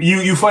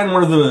 You find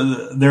one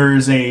of there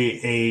is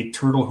a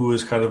turtle who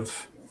is kind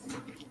of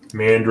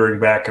meandering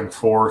back and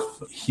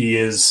forth. He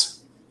is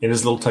in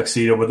his little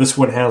tuxedo, but this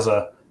one has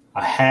a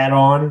hat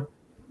on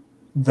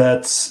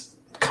that's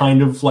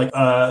kind of like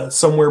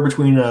somewhere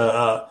between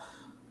an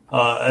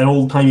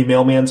old-timey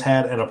mailman's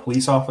hat and a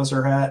police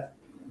officer hat.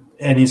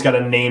 And he's got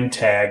a name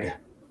tag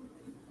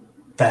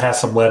that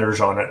has some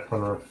letters on it. I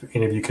don't know if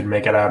any of you can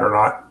make it out or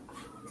not.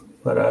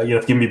 But you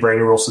have to give me brain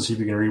rolls to see if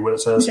you can read what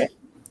it says. Okay.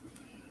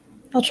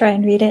 I'll try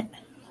and read it.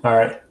 All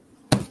right.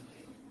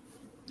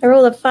 I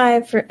rolled a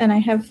 5 and I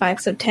have 5,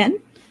 so 10.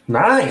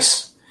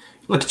 Nice.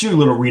 Look at you,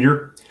 little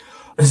reader.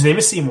 His name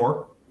is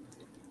Seymour.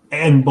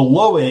 And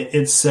below it,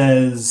 it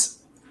says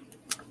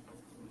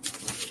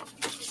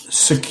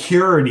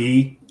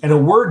security and a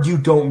word you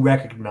don't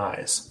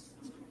recognize.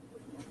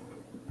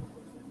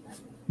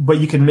 But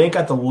you can make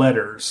out the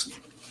letters.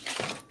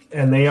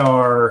 And they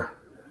are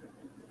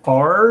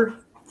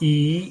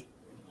RESORTOISE.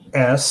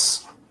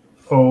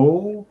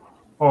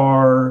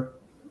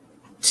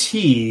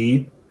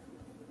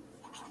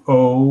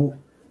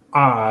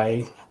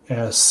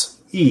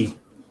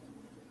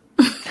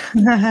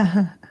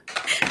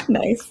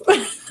 Nice.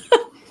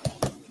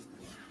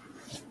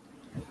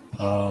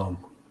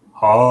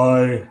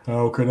 Hi,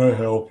 how can I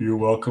help you?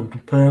 Welcome to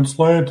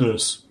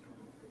Pantlantis,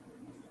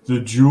 the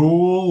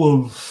jewel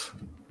of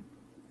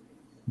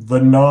the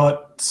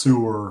not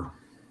sewer.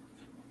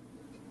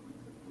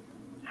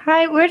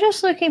 Hi, we're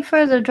just looking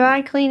for the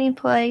dry cleaning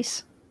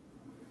place.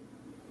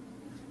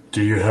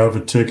 Do you have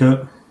a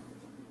ticket?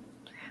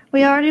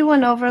 We already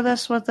went over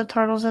this with the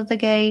turtles at the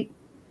gate.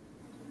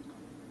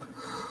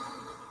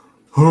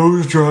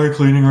 Whose dry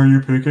cleaning are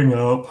you picking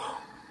up?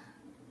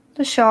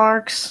 The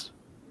sharks.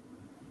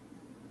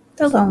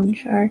 The loan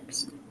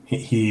sharks.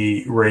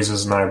 He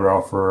raises an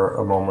eyebrow for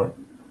a moment.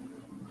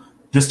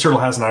 This turtle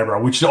has an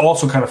eyebrow, which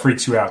also kind of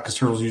freaks you out because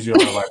turtles usually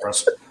don't have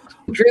eyebrows.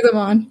 Drew them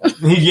on.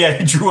 Yeah,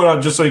 he drew it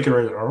out just so he could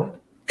raise it. Oh.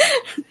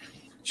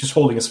 Just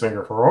holding his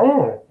finger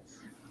for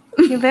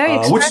You're very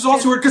expressive. which is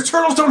also weird because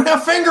turtles don't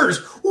have fingers.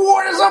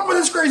 What is up with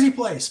this crazy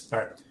place? All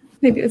right.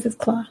 Maybe it was his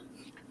claw.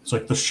 It's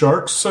like the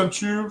sharks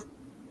sent you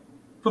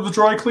for the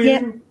dry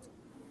cleaning?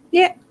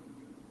 Yeah.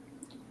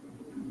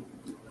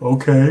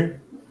 Okay.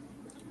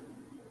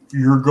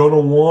 You're going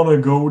to want to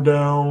go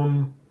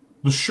down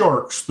the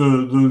sharks,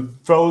 the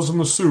fellas in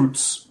the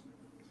suits,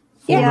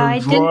 for Yeah,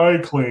 their dry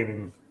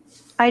cleaning.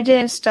 I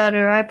didn't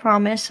stutter, I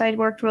promise. I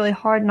worked really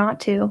hard not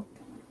to.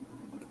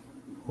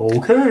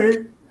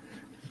 Okay.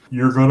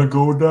 You're going to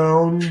go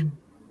down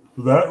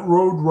that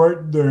road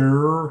right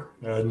there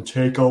and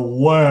take a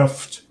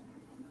left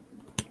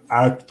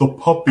at the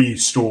puppy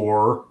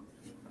store.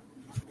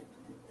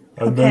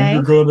 And then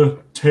you're going to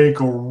take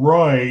a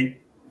right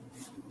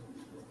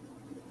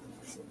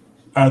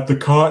at the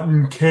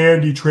cotton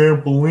candy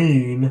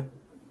trampoline.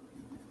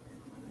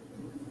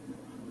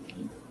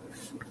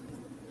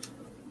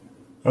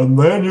 And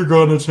then you're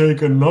going to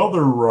take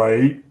another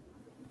right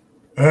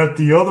at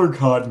the other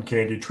cotton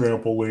candy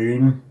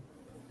trampoline.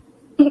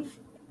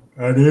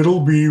 And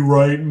it'll be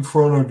right in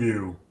front of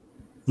you.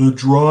 The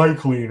dry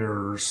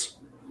cleaners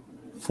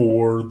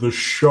for the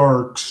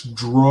sharks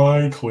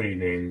dry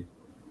cleaning.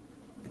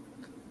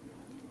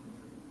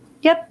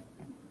 Yep.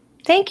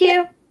 Thank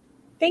you.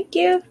 Thank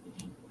you.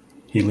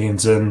 He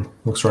leans in,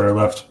 looks right or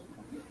left.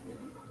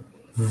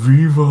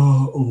 Viva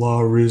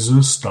la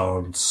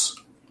resistance.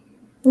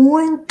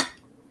 Wink.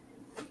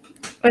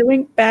 I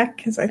wink back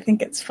because I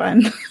think it's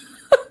fun.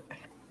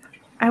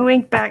 I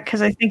wink back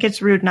because I think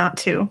it's rude not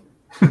to.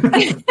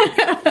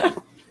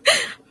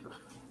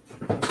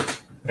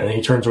 And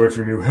he turns away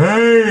from you.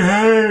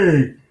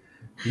 Hey,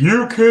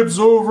 you kids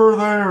over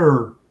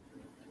there.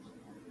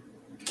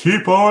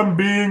 Keep on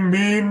being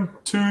mean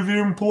to the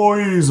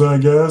employees, I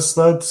guess.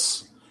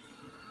 That's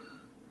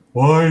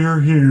why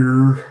you're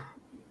here.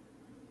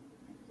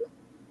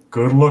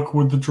 Good luck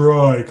with the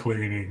dry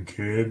cleaning,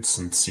 kids.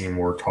 And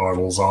Seymour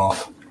toddles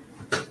off.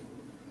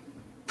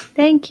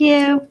 Thank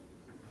you.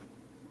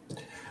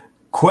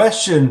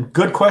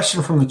 Good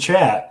question from the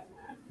chat.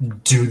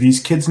 Do these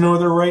kids know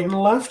their right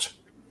and left?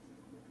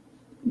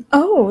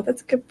 Oh,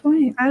 that's a good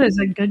point. That is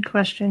a good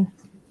question.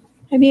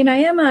 I mean, I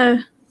am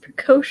a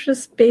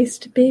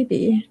precocious-based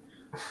baby.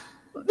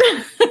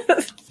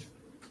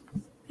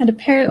 And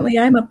apparently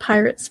I'm a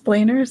pirate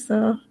splainer,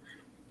 so...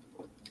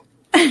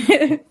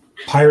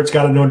 Pirates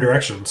got to know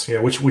directions.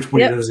 Yeah, which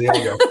way does the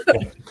L go?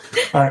 Yeah.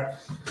 All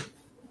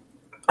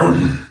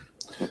right.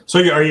 So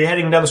are you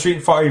heading down the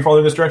street? Are you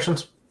following those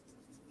directions?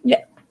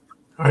 Yeah.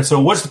 All right,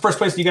 so what's the first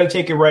place you got to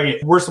take it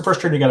right? Where's the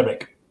first turn you got to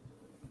make?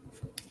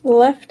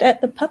 Left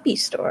at the puppy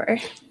store.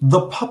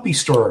 The puppy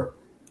store.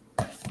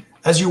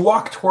 As you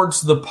walk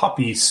towards the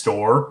puppy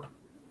store,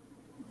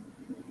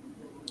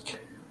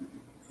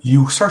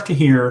 you start to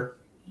hear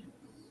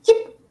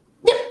yip,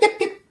 yip, yip,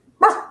 yip,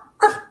 ruff,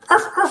 ruff,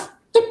 ruff, ruff,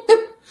 yip, yip,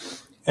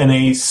 and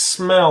a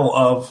smell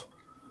of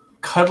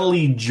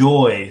cuddly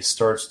joy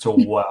starts to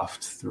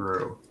waft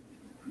through.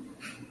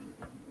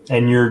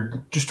 And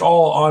you're just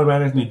all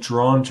automatically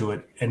drawn to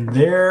it. And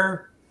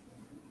there,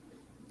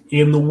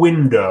 in the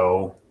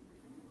window,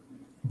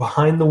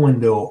 behind the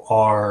window,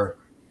 are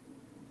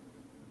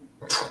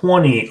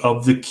 20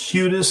 of the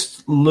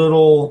cutest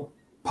little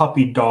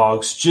puppy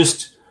dogs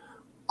just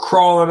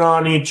crawling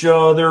on each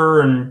other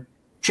and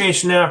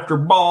chasing after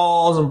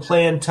balls and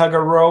playing tug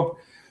of rope.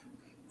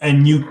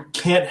 And you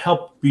can't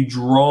help be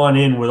drawn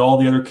in with all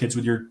the other kids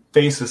with your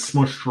faces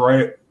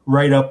smushed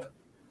right up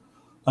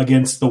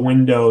against the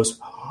windows.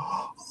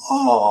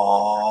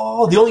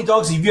 Oh, the only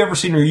dogs you've ever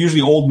seen are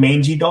usually old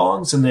mangy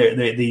dogs, and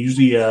they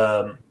usually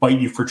bite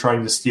you for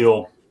trying to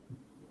steal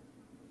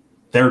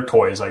their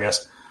toys, I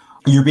guess.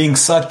 You're being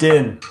sucked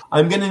in.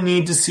 I'm going to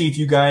need to see if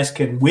you guys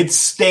can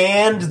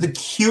withstand the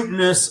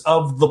cuteness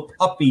of the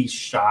puppy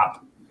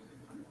shop.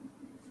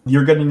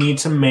 You're going to need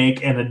to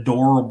make an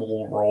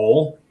adorable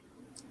roll.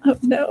 Oh,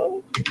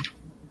 no.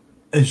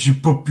 As you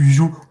puppies,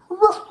 and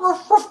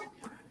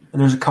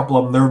there's a couple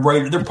of them.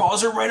 Their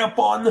paws are right up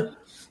on,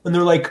 and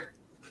they're like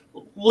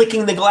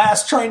licking the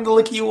glass, trying to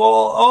lick you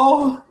all.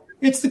 Oh,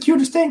 it's the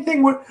cutest dang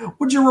thing.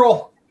 What'd you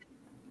roll?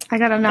 I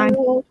got a 9.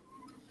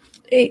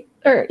 8.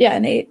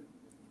 An 8.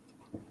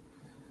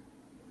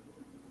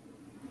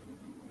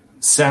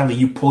 Sadly,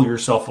 you pull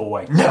yourself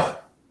away. No,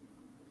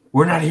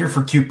 we're not here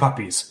for cute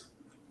puppies.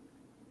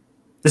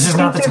 This is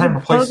not the time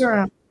or place.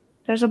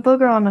 There's a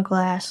booger on the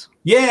glass.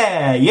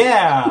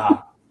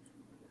 Yeah.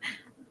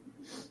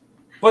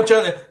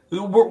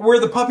 Where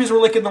the puppies were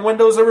licking the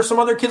windows, there were some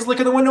other kids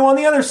licking the window on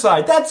the other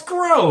side. That's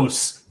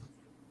gross.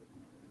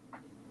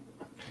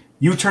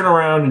 You turn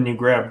around and you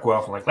grab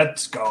Guelph and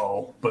let's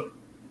go. But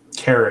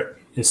Carrot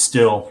is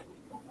still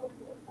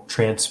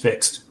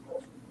transfixed.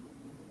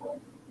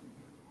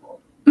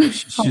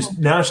 She's just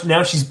now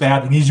she's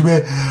babbling. Look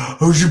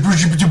at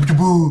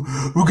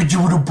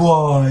you with the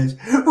paws.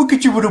 Look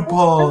at you with the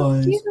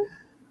paws.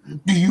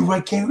 Do you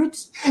like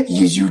carrots?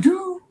 Yes, you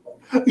do.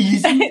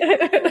 Yes, you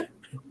do.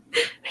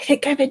 I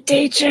think I'm in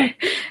danger.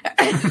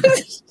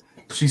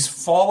 She's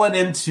fallen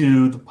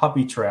into the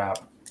puppy trap.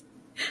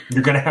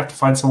 You're going to have to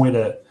find some way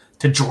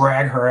to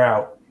drag her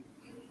out.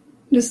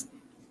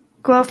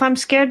 Well, if I'm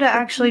scared to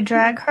actually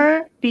drag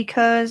her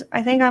because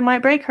I think I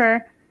might break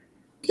her.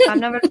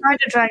 I've never tried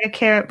to drag a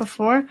carrot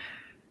before.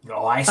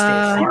 Oh, I stay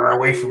far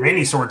away from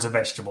any sorts of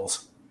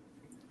vegetables.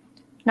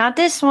 Not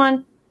this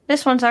one.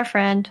 This one's our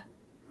friend.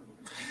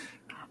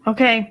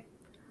 Okay.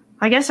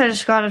 I guess I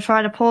just gotta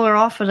try to pull her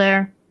off of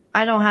there.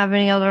 I don't have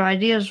any other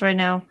ideas right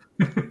now.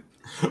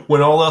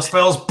 When all else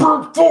fails,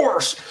 brute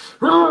force!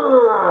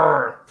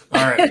 All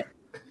right.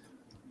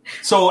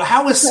 So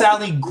how is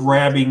Sally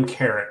grabbing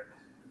Carrot?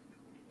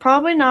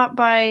 Probably not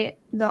by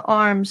the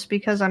arms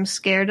because I'm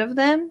scared of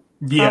them.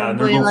 Yeah,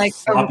 probably they're like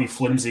floppy,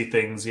 flimsy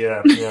things.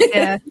 Yeah.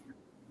 Yeah.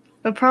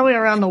 But probably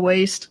around the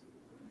waist.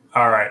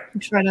 All right. I'm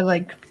trying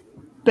to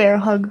bear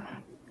hug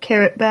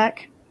Carrot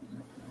back.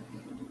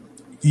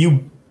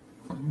 You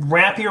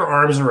wrap your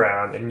arms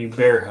around and you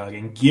bear hug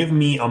and give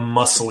me a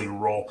muscly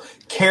roll.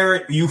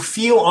 Carrot, you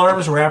feel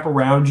arms wrap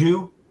around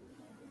you.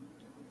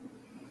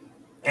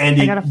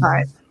 And I got a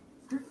 5.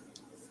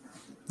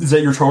 Is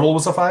that your total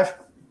was a 5?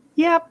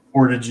 Yep.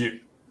 Or did you?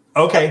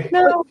 Okay.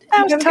 No,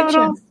 that was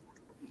total.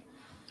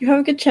 You have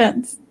a good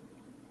chance.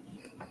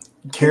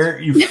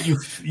 Carrot,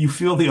 you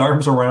feel the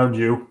arms around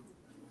you,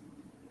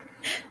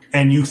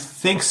 and you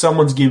think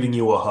someone's giving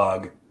you a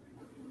hug,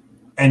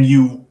 and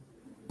you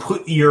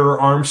put your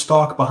arm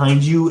stalk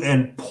behind you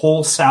and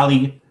pull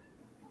Sally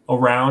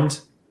around,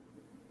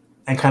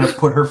 and kind of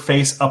put her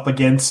face up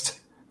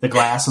against the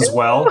glass as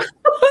well.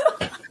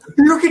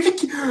 Look at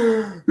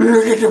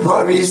the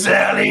puppy,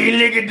 Sally!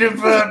 Look at the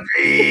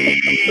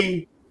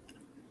puppy!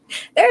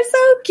 They're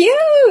so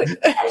cute!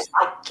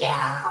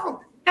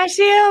 I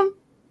see them.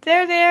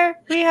 They're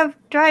there. We have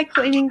dry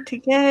cleaning to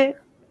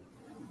get.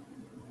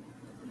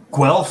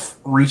 Guelph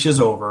reaches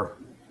over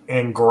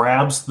and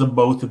grabs the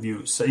both of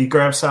you. So he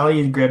grabs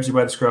Sally, he grabs you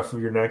by the scruff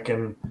of your neck,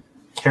 and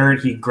Carrot,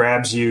 he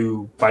grabs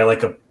you by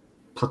a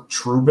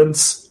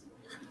protuberance.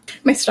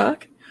 My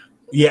stock?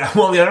 Yeah,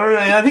 well,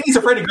 I think he's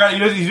afraid to grab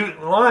you.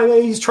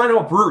 He's trying to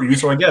uproot you,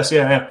 so I guess,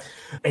 yeah.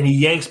 And he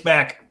yanks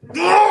back.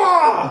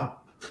 Ah!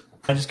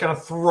 And just kind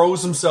of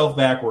throws himself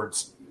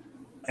backwards.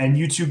 And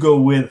you two go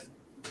with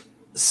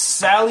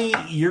Sally.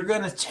 You're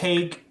going to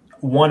take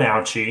one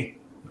ouchie.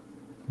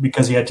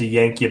 because he had to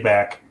yank you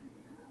back.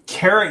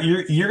 Carrot,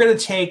 you're going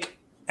to take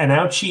an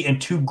ouchie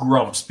and 2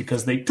 grumps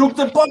because they took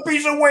the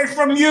puppies away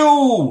from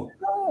you.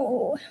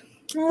 No.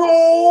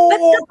 No.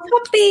 But the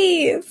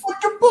puppies.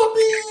 But the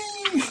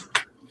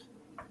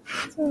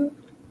puppies.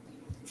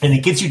 And he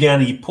gets you down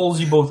and he pulls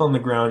you both on the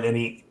ground and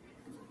he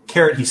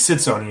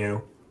sits on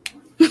you.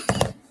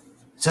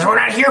 Says, we're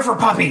not here for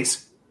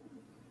puppies.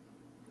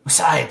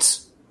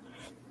 Besides,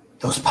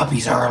 those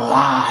puppies are a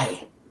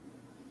lie.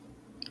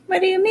 What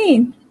do you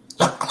mean?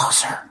 Look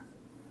closer.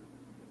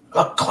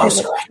 Look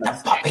closer at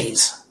the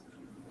puppies.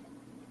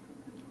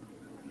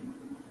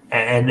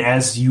 And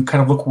as you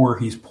kind of look where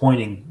he's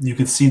pointing, you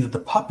can see that the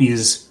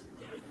puppies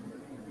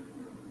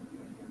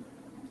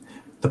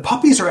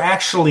are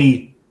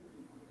actually,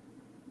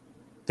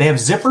 they have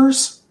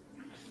zippers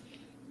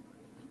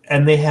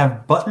and they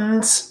have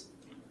buttons.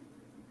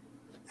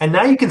 And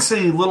now you can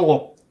see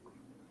little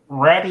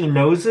ratty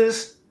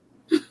noses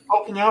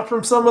poking out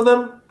from some of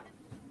them.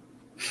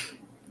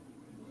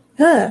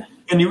 Huh.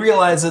 And you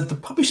realize that the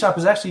puppy shop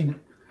is actually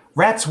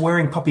rats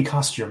wearing puppy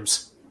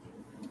costumes.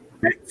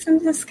 Rats in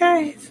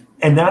disguise.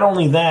 And not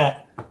only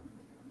that,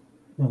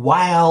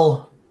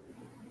 while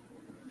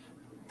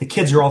the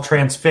kids are all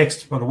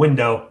transfixed by the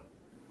window,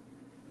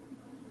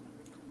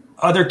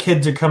 other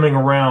kids are coming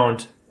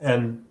around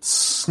and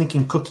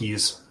sneaking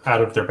cookies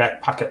out of their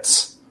back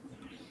pockets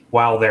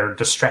while they're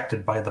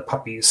distracted by the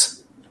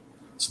puppies.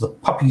 So the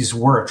puppies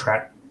were a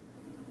trap.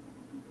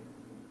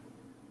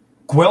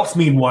 Guelph,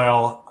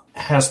 meanwhile,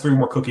 has 3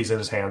 more cookies in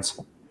his hands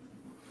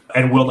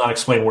and will not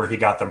explain where he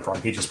got them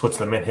from. He just puts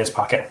them in his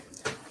pocket.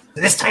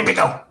 It's time to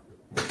go.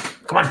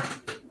 Come on.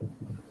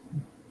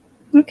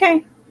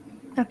 Okay.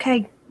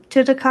 Okay,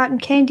 to the cotton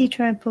candy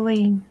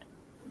trampoline.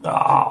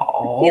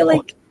 Oh. I feel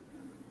like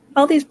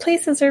all these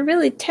places are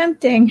really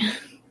tempting.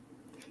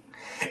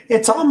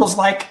 It's almost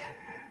like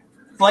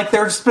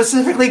they're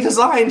specifically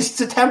designed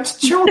to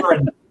tempt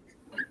children.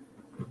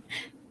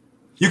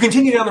 You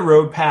continue down the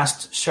road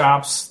past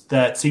shops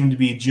that seem to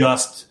be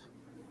just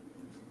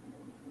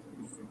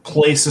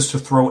places to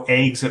throw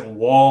eggs at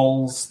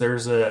walls.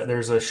 There's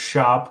a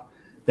shop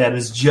that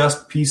is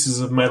just pieces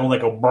of metal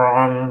that go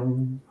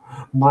brong,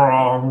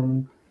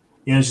 brong.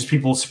 You know, it's just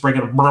people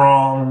springing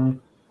brong.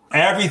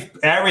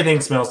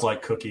 Everything smells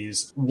like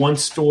cookies. One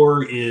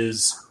store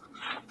is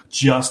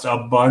just a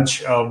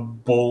bunch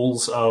of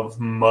bowls of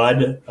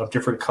mud of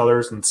different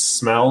colors and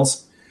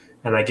smells.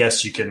 And I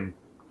guess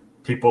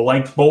people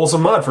like bowls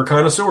of mud for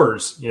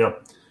connoisseurs, you know.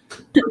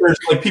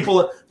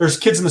 There's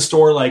kids in the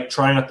store like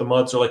trying out the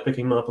muds or like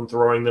picking them up and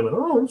throwing them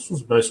and this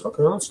was nice.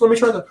 Okay, let me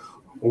try that.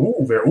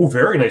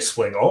 Very nice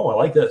swing. Oh, I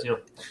like that. You know.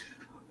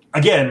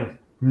 Again,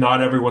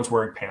 not everyone's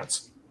wearing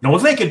pants. No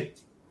one's naked.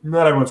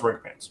 Not everyone's wearing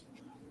pants.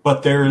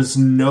 But there's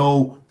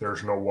no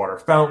water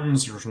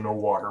fountains, there's no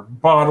water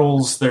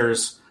bottles,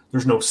 there's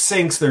no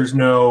sinks, there's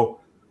no,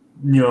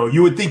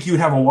 you would think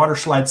you'd have a water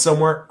slide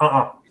somewhere.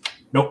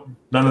 Nope,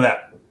 none of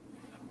that.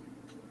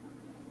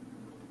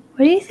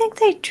 What do you think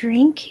they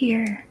drink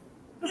here?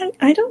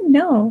 I don't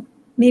know.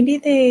 Maybe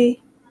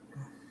they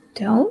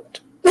don't?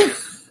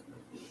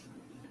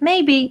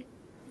 Maybe.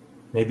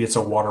 Maybe it's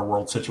a water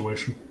world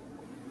situation.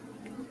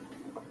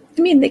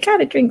 I mean, they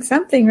gotta drink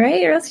something,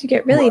 right? Or else you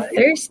get really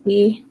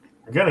thirsty.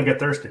 You're gonna get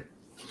thirsty.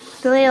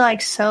 Do they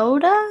like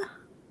soda?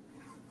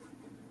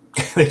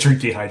 They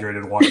drink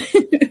dehydrated water.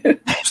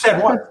 Just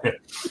add water.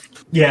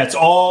 Yeah, it's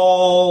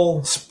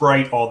all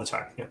Sprite all the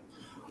time. Yeah.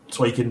 That's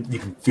why you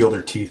can feel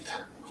their teeth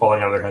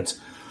falling out of their heads.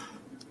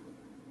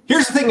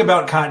 Here's the thing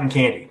about cotton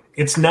candy.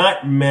 It's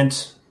not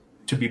meant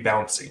to be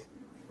bouncy.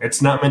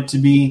 It's not meant to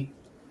be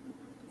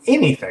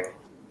anything.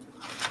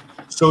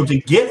 So to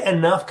get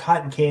enough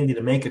cotton candy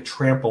to make a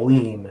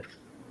trampoline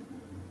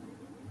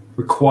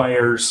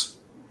requires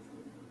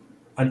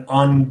an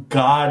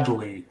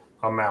ungodly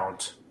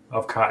amount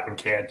of cotton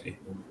candy.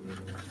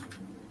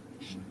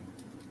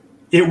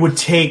 It would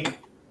take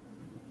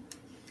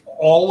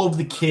all of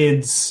the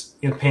kids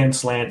in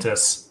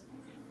Panslantis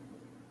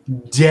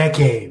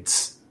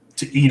decades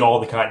to eat all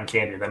the cotton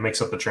candy that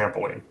makes up the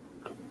trampoline.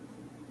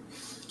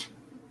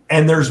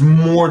 And there's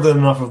more than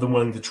enough of them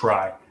willing to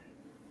try.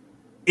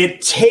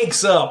 It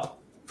takes up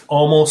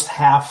almost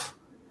half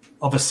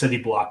of a city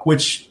block,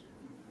 which,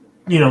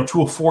 to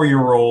a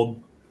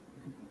 4-year-old,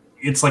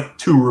 it's like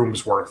 2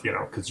 rooms worth,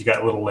 because you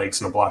got little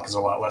legs and a block is a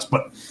lot less.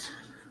 But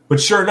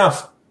sure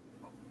enough,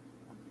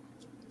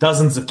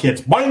 dozens of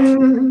kids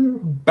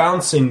boing,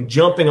 bouncing,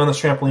 jumping on this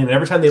trampoline, and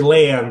every time they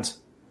land,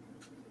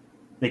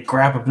 they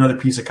grab another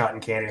piece of cotton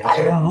candy.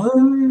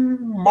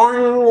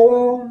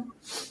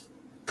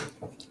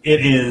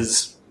 It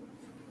is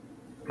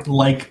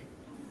like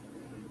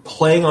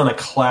playing on a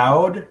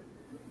cloud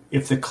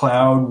if the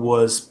cloud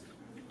was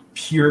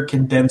pure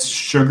condensed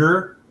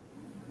sugar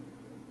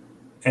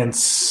and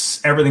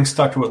everything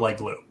stuck to it like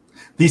glue.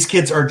 These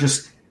kids are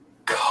just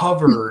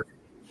covered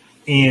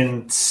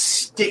in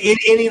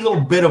any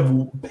little bit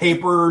of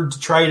paper,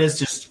 detritus,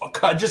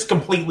 just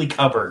completely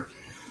covered.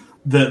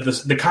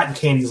 The cotton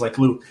candy is like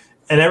glue.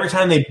 And every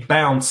time they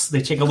bounce,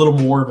 they take a little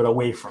more of it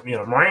away from,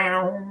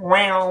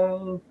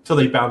 till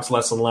they bounce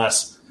less and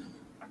less.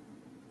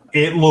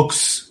 It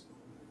looks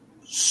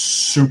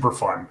super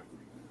fun.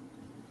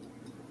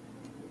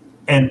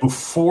 And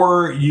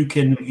before you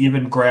can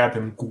even grab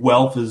him,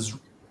 Guelph is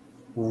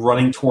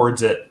running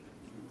towards it.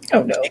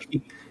 Oh, no.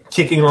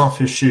 Kicking off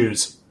his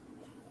shoes.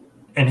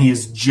 And he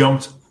has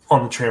jumped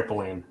on the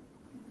trampoline.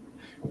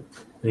 And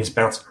he's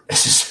bouncing.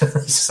 This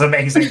is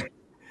amazing.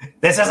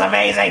 This is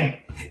amazing.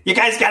 You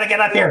guys got to get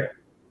up here.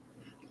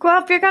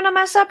 Guelph, you're going to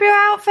mess up your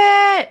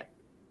outfit.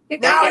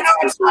 No,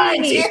 it's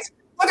fine. See it?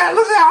 Look at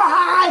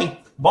how high.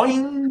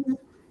 Boing.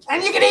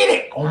 And you can eat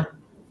it. Oh.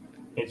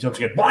 He jumps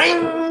again.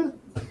 Boing.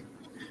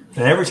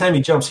 And every time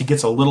he jumps, he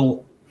gets a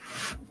little...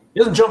 He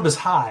doesn't jump as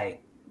high.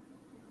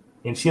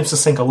 He seems to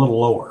sink a little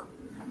lower.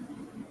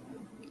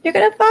 You're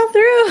going to fall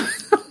through.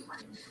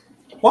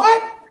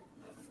 What?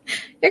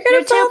 You're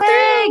going to fall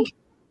through.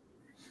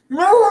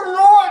 No, I'm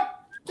not.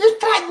 This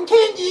cotton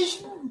candy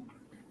is...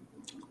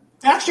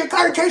 Actually, it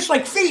kind of tastes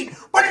like feet,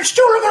 but it's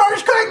still looking all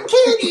this cotton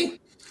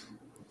candy.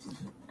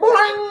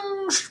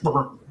 Boing,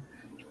 spurt.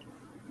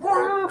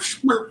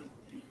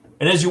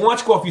 And as you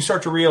watch go up, you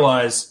start to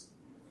realize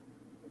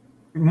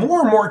more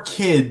and more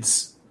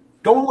kids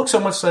don't look so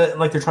much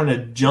like they're trying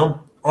to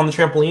jump on the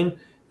trampoline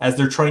as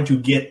they're trying to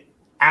get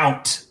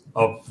out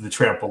of the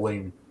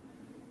trampoline.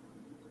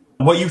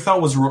 What you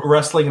thought was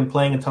wrestling and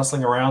playing and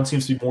tussling around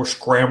seems to be more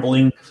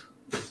scrambling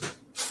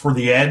for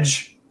the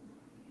edge.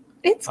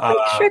 It's like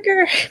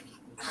sugar.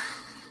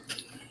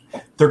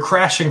 They're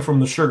crashing from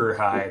the sugar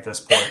high at this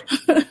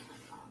point.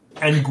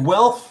 And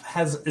Guelph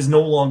is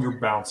no longer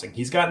bouncing.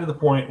 He's gotten to the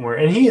point where,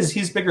 and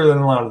he's bigger than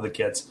a lot of the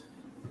kids.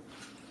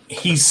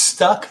 He's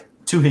stuck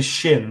to his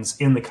shins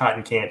in the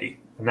cotton candy.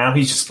 And now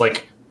he's just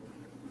like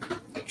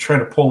trying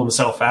to pull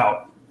himself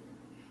out.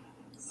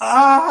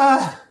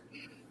 I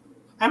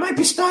might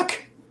be stuck.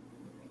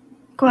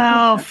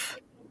 Guelph.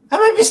 I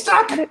might be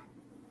stuck.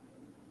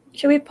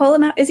 Should we pull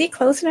him out? Is he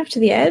close enough to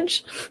the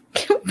edge?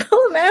 Can we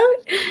pull him out?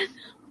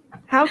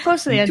 How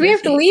close to the edge? Do we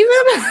have to leave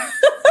him?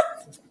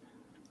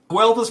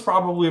 Guelph is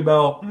probably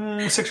about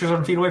 6 or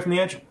 7 feet away from the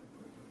edge.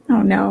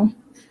 Oh no!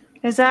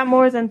 Is that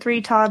more than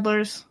 3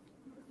 toddlers?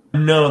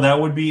 No, that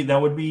would be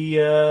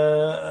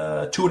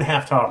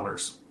 2.5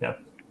 toddlers. Yeah.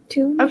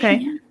 2.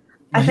 Okay.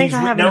 I think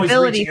I have an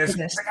ability for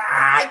this. Like,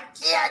 I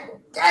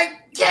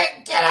can't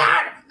get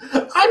out.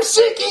 I'm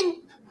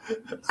sinking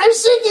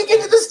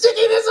into the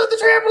stickiness of the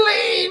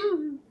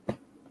trampoline.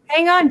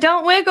 Hang on,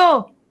 don't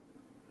wiggle.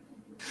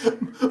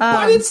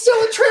 But it's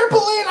still a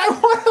trampoline. I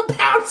want to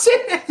bounce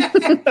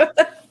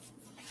it.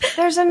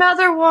 There's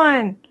another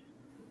one.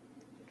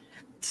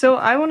 So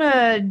I want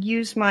to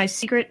use my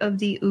Secret of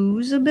the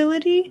Ooze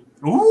ability.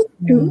 Ooh,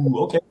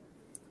 okay.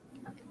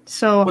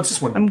 So what's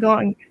this one?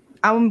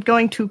 I'm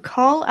going to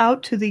call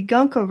out to the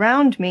gunk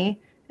around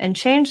me and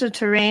change the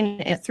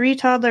terrain in a 3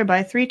 toddler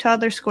by 3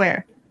 toddler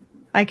square.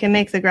 I can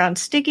make the ground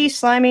sticky,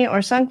 slimy,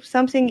 or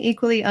something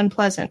equally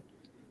unpleasant.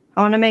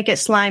 I want to make it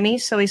slimy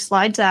so he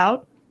slides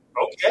out.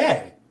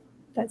 Okay.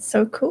 That's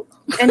so cool.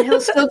 And he'll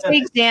still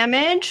take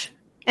damage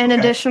and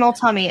additional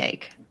tummy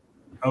ache.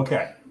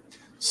 Okay.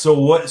 So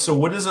what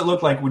does it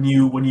look like when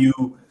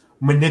you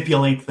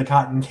manipulate the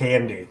cotton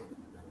candy?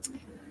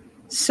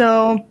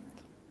 So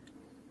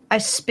I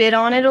spit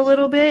on it a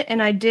little bit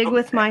and I dig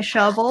with my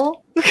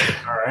shovel.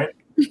 All right.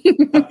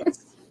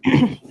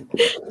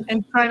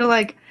 And try to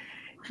like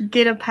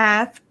get a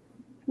path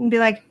and be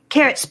like,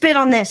 Carrot, spit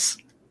on this.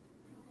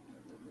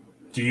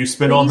 Do you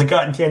spit on the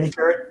cotton candy,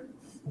 Carrot?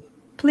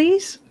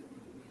 Please?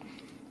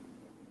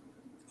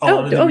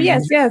 Oh,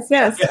 yes,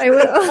 I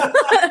will.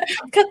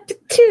 Cut to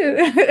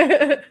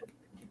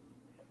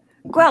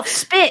 2. Guelph,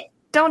 spit.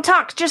 Don't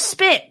talk, just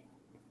spit.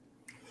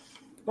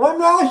 I'm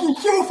not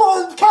so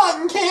full of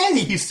cotton candy.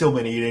 He's still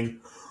been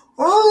eating.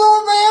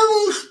 Oh, man,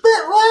 he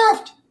spit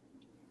left.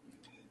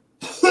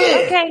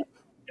 Okay.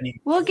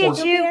 We'll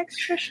get you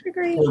extra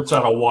sugary. It's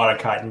on a wad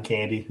of cotton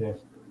candy. Yeah.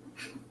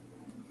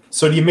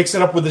 So do you mix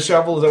it up with the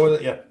shovel? Is that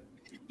what it?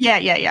 Yeah.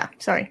 Yeah.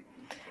 Sorry.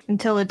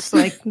 Until it's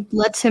like,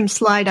 lets him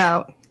slide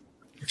out.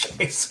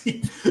 Okay, so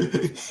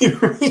you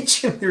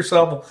reach in your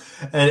shovel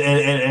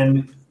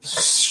and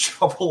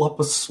shovel up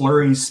a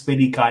slurry,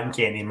 spitty cotton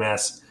candy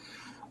mess.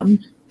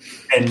 And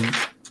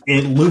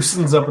it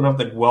loosens up enough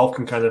that Guelph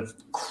can kind of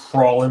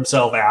crawl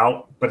himself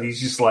out, but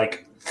he's just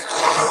like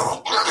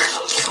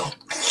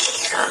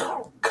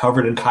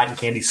covered in cotton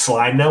candy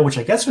slime now, which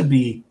I guess would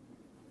be,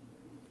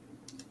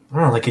 I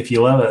don't know, like if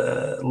you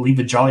leave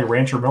a Jolly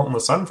Rancher melt in the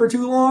sun for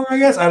too long, I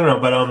guess. I don't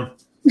know, but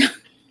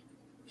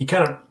he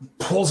kind of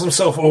pulls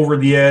himself over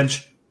the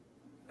edge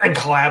and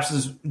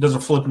collapses, does a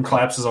flip and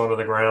collapses onto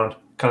the ground,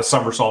 kind of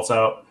somersaults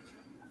out.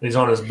 And he's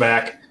on his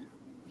back.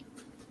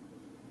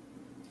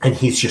 And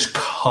he's just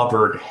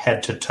covered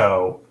head to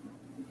toe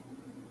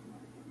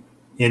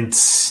in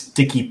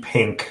sticky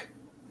pink.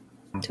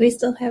 Do we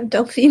still have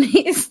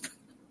Delphinies?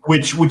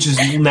 Which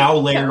is now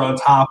layered on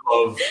top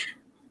of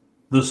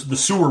the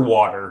sewer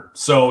water.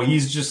 So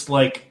he's just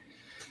like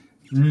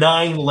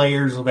 9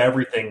 layers of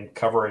everything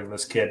covering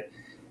this kid.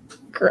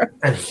 Gross.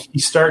 And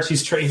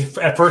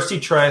at first he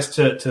tries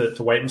to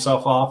wipe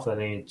himself off,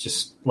 and he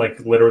just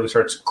literally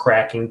starts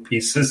cracking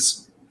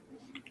pieces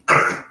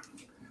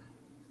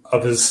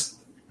of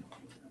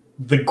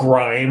the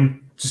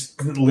grime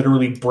just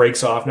literally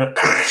breaks off now.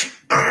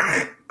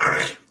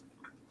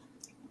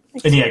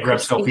 And yeah,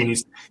 grabs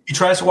Delphini's. He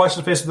tries to wash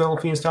his face with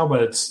Delphini's towel,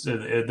 but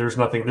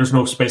there's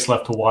no space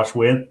left to wash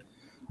with.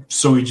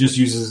 So he just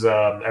uses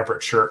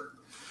Everett's shirt.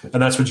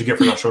 And that's what you get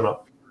for not showing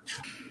up.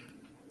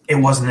 It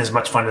wasn't as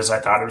much fun as I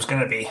thought it was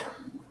going to be.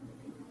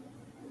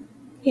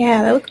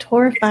 Yeah, that looked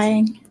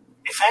horrifying.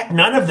 In fact,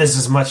 none of this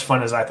is as much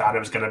fun as I thought it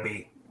was going to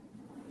be.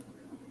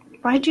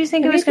 Why did you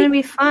think it was going to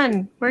be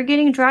fun? We're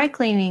getting dry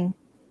cleaning.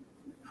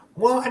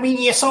 Well, I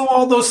mean, you saw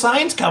all those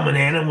signs coming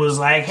in and was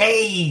like,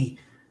 hey,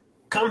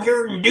 come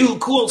here and do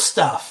cool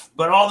stuff.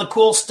 But all the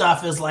cool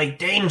stuff is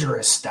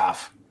dangerous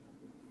stuff.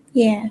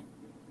 Yeah.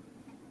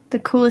 The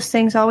coolest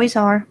things always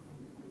are.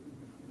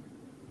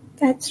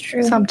 That's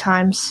true.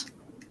 Sometimes.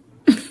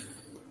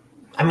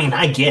 I mean,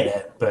 I get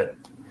it, but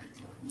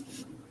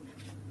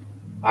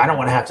I don't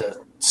want to have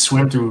to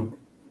swim through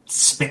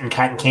spitting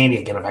cotton candy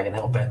again if I can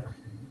help it.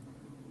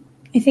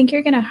 I think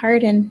you're going to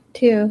harden,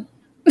 too.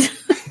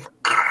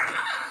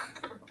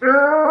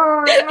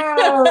 Sugar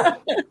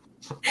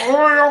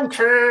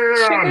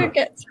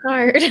gets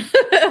hard.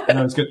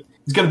 No, it's good.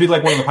 He's going to be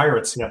like one of the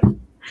pirates, yeah.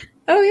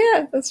 Oh,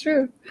 yeah, that's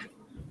true.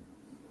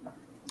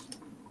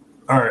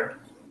 All right.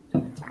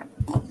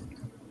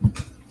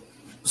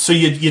 So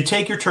you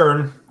take your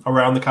turn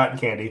around the cotton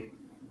candy,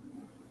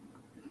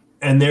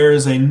 and there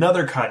is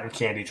another cotton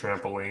candy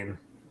trampoline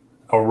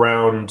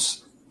around.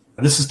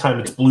 This time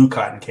it's blue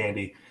cotton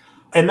candy,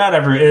 and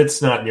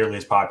it's not nearly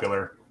as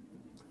popular.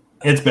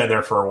 It's been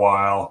there for a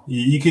while.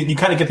 You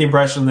kind of get the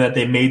impression that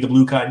they made the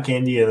blue cotton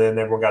candy, and then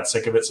everyone got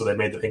sick of it, so they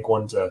made the pink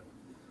one to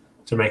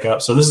make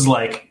up. So this is now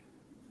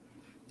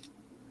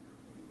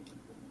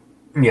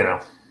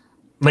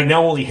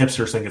only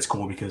hipsters think it's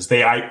cool because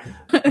they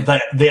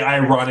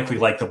ironically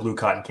like the blue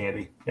cotton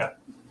candy. Yeah.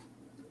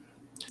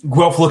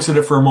 Guelph looks at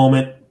it for a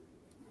moment.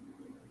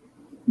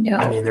 No.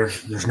 I mean,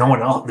 there's no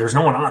one else. There's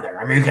no one on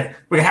there. I mean,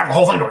 we can have the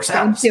whole thing to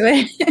ourselves. Don't do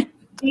it.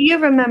 Do you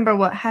remember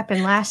what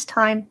happened last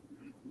time?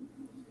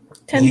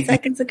 10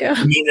 seconds ago.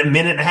 You mean a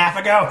minute and a half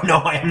ago? No,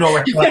 I have no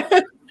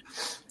recollection.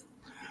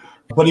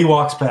 But he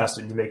walks past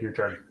it and you make your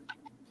turn.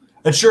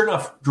 And sure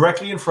enough,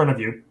 directly in front of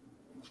you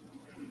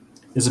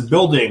is a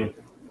building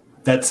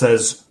that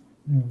says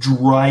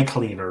dry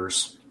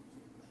cleaners.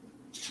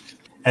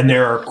 And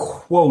there are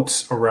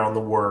quotes around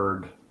the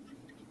word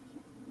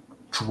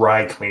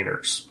dry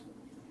cleaners.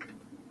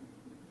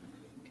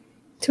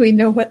 Do we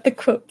know what the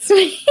quotes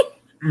mean?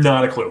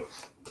 Not a clue.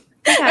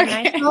 Yeah,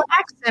 okay. Nice little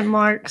accent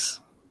marks.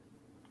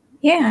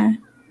 Yeah.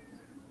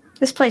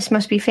 This place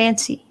must be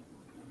fancy.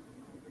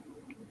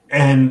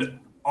 And you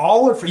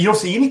don't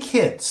see any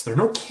kids. There are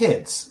no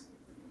kids.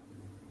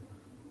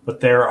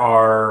 But there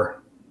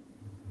are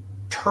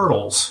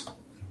turtles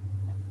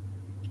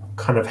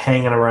kind of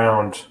hanging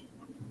around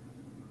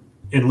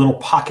in little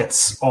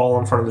pockets all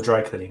in front of the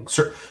dry cleaning.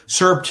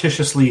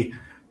 Surreptitiously,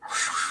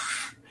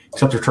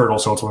 except they're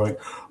turtles, so it's like...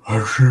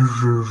 It's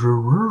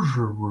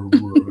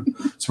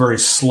very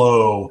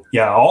slow.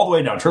 Yeah, all the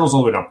way down. Turtles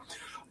all the way down.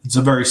 It's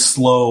a very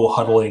slow,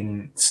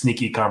 huddling,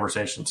 sneaky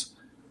conversations.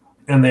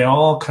 And they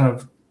all kind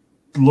of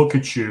look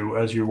at you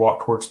as you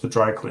walk towards the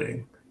dry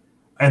cleaning.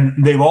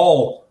 And they've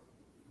all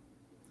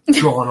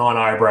drawn on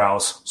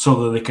eyebrows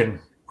so that they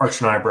can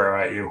arch an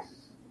eyebrow at you.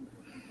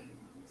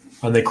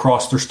 And they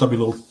cross their stubby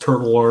little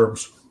turtle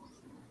arms.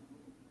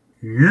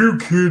 You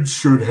kids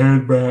should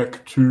head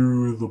back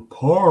to the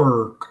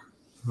park.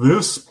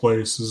 This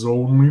place is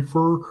only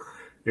for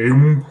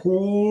employees.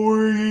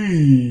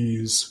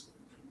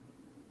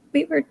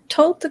 We were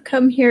told to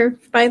come here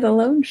by the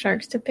loan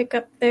sharks to pick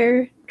up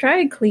their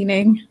dry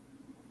cleaning.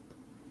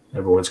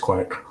 Everyone's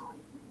quiet.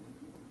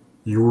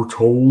 You were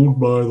told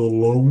by the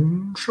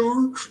loan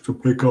sharks to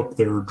pick up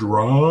their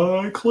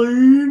dry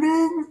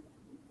cleaning?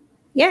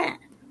 Yeah.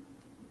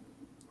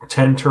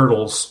 10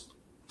 turtles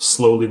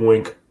slowly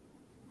wink.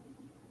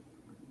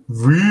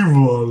 Viva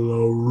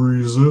la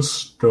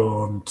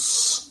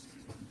resistance.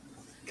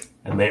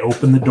 And they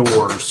open the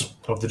doors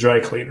of the dry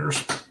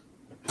cleaners.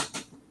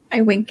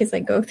 I wink as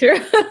I go through.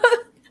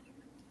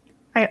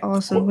 I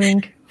also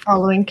wink,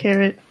 following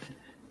Carrot.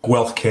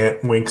 Guelph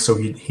can't wink, so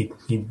he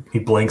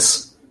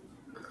blinks.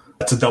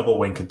 That's a double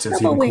wink. It's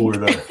even cooler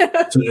than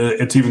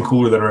it's even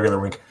cooler than a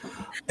regular wink.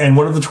 And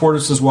one of the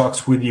tortoises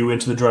walks with you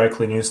into the dry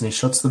cleaners, and he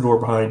shuts the door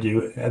behind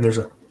you. And there's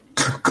a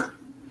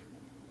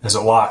as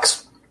it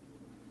locks.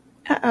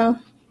 Uh-oh.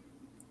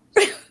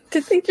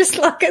 Did they just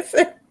lock us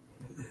in?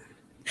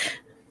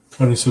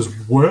 And he says,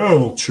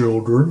 "Well,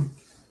 children,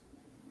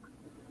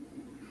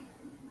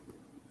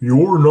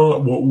 you're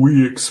not what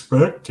we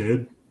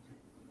expected,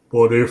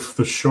 but if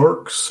the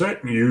shark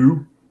sent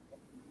you,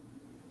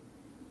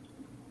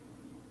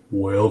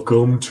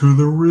 welcome to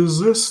the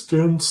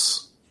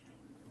resistance."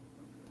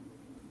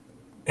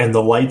 And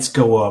the lights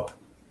go up,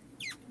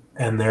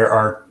 and there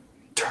are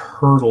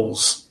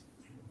turtles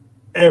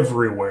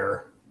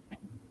everywhere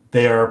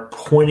They are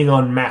pointing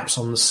on maps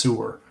on the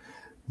sewer.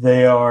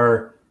 They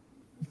are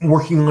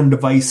working on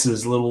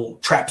devices, little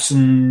traps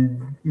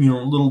and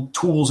little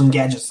tools and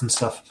gadgets and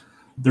stuff.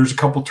 There's a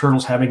couple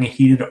turtles having a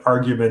heated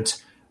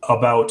argument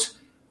about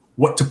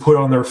what to put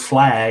on their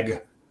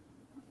flag.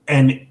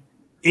 And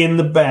in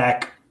the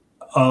back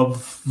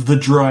of the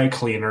dry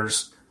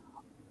cleaners,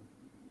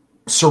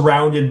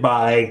 surrounded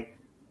by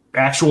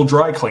actual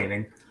dry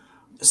cleaning,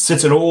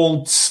 sits an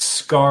old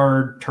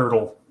scarred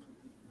turtle.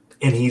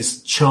 And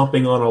he's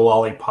chomping on a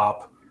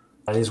lollipop.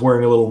 And he's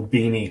wearing a little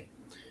beanie.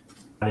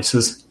 And he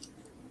says,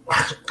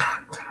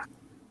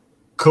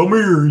 "Come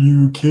here,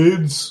 you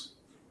kids.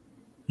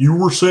 You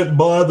were sent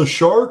by the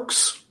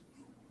sharks?"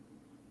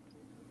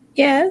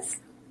 Yes.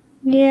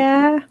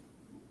 Yeah.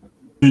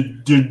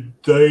 Did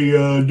they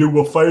do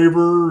a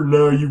favor?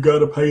 Now you got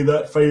to pay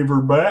that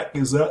favor back?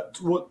 Is that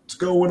what's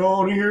going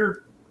on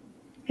here?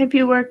 Have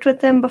you worked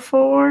with them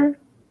before?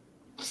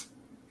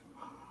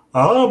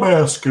 I'm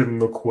asking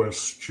the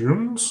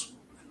questions.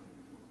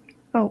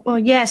 Oh, well,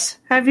 yes.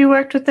 Have you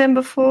worked with them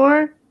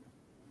before?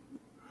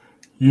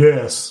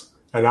 Yes,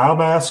 and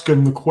I'm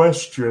asking the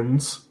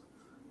questions.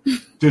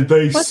 Did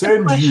they What's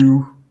send the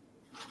you...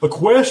 A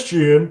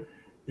question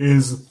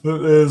is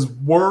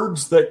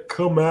words that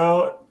come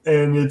out,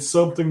 and it's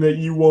something that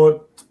you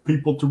want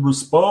people to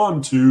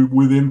respond to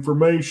with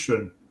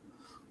information.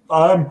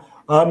 I'm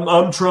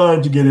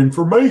trying to get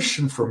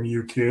information from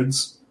you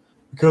kids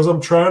because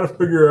I'm trying to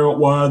figure out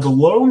why the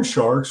loan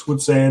sharks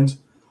would send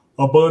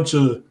a bunch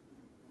of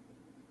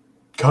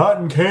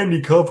cotton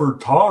candy covered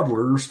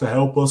toddlers to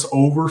help us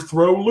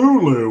overthrow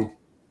Lulu.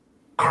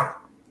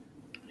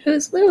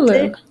 Who's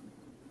Lulu?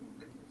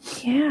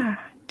 Yeah.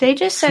 They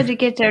just said to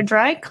get their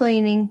dry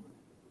cleaning.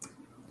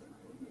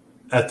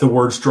 At the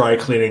words dry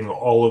cleaning,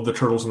 all of the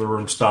turtles in the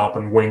room stop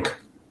and wink.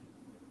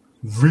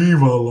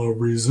 Viva la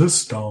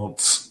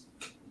resistance.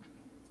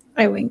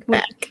 I wink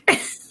back.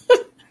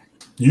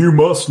 You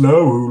must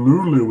know who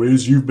Lulu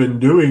is. You've been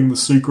doing the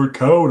secret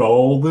code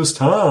all this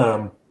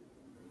time.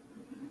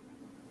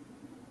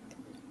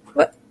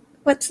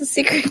 What's the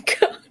secret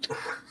code?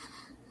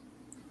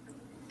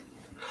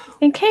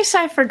 In case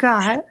I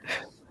forgot.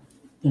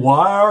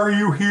 Why are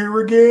you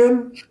here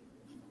again?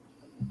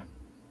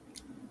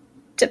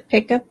 To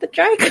pick up the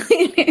dry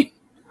cleaning.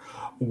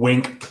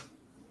 Wink.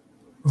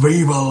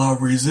 Viva la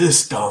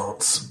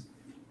resistance.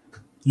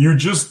 You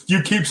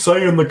keep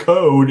saying the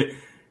code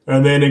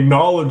and then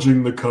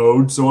acknowledging the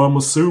code, so I'm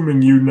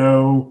assuming you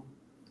know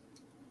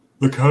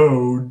the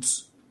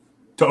codes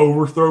to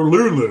overthrow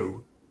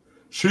Lulu.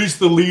 She's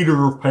the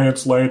leader of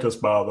Pantslantis,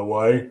 by the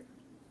way.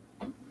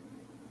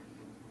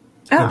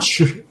 Oh. And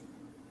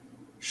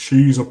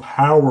she's a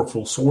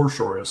powerful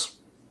sorceress.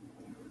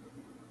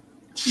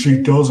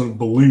 She doesn't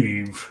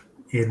believe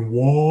in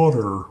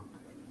water.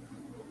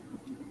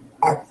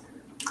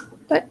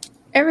 But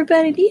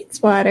everybody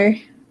needs water.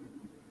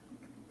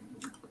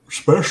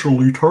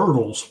 Especially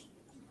turtles.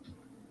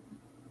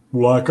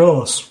 Like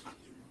us.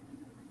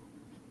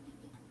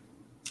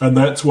 And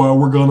that's why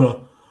we're going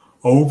to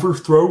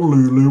overthrow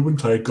Lulu and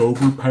take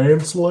over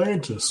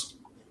Pantslantis.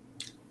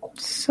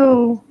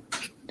 So,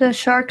 the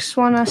sharks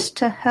want us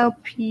to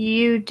help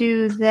you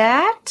do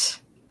that?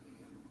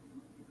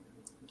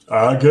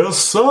 I guess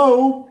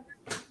so.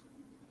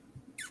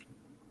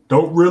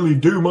 Don't really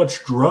do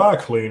much dry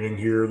cleaning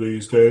here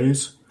these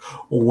days.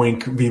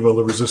 Wink, Viva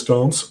la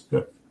Resistance.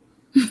 Yeah.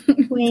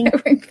 Wink.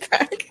 I wink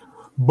back.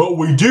 But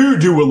we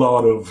do a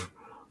lot of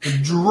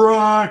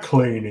dry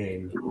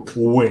cleaning.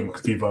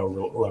 Wink, Viva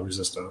la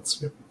Resistance.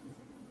 Yeah.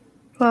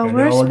 Well, And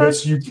now I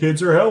guess you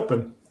kids are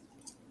helping.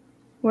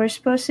 We're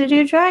supposed to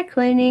do dry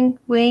cleaning.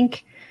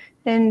 Wink.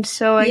 And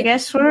so I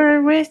guess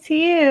we're with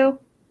you.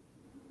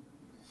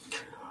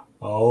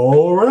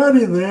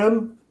 Alrighty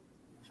then.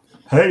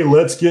 Hey,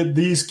 let's get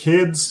these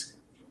kids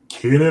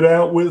kitted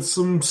out with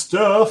some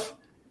stuff.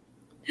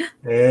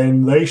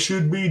 And they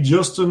should be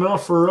just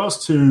enough for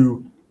us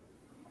to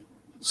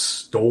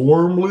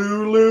storm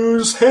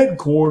Lulu's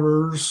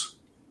headquarters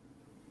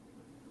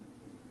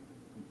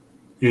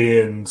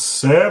in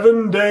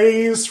 7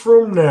 days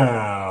from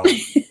now.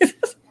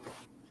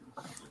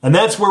 And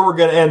that's where we're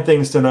going to end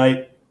things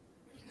tonight.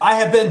 I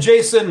have been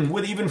Jason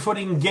with Even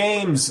Footing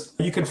Games.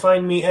 You can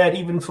find me at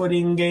Even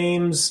Footing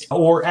Games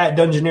or at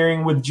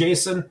Dungeoneering with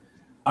Jason.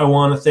 I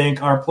want to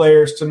thank our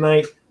players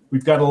tonight.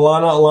 We've got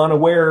Alana. Alana,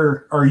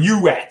 where are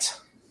you at?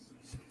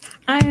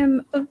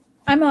 I'm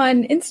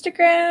on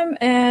Instagram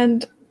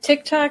and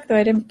TikTok, though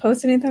I didn't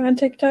post anything on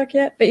TikTok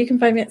yet, but you can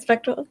find me at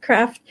Spectral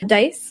Craft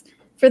Dice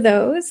for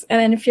those. And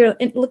then if you're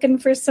looking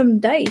for some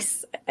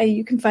dice,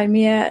 you can find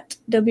me at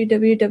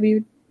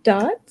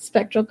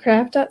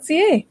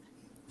www.spectralcraft.ca.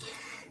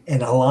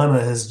 And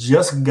Alana has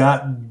just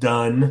got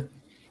done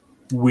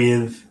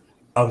with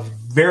a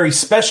very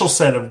special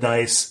set of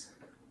dice,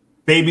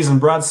 Babies and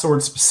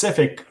Broadsword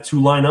specific,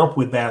 to line up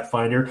with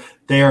Bathfinder.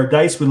 They are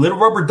dice with little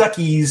rubber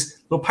duckies,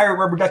 little pirate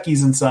rubber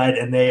duckies inside,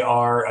 and they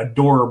are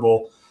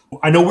adorable.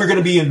 I know we're going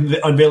to be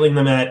unveiling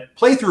them at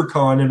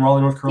PlaythroughCon in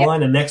Raleigh, North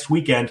Carolina next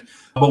weekend,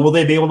 but will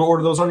they be able to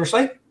order those on your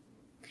site?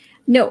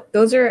 No,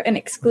 those are an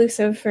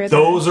exclusive for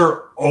Those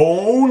are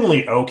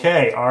only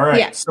okay. All right.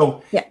 Yeah.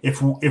 So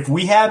if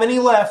we have any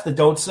left that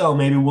don't sell,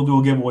 maybe we'll do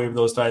a giveaway of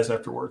those dice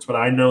afterwards. But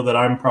I know that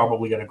I'm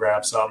probably going to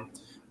grab some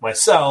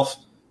myself,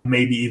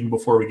 maybe even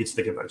before we get to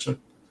the convention.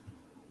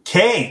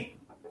 Kay,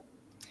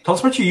 tell us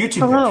about your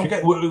YouTube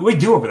page. What do we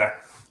do over there?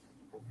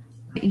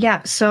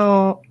 Yeah,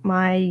 so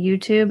my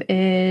YouTube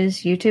is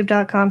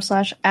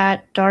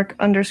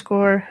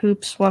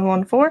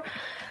youtube.com/@dark_hoops114.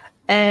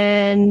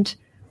 And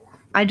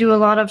I do a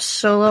lot of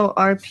solo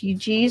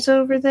RPGs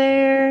over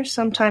there,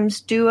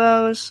 sometimes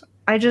duos.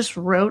 I just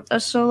wrote a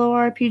solo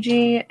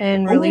RPG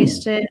and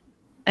released it.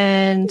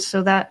 And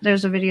so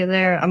there's a video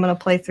there. I'm going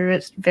to play through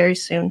it very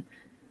soon.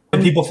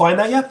 Can people find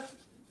that yet?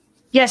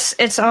 Yes,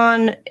 it's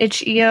on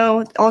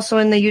itch.io. Also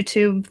in the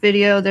YouTube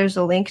video, there's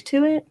a link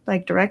to it,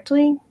 like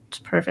directly. It's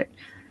perfect.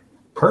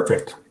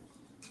 Perfect.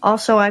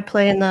 Also, I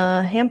play in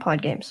the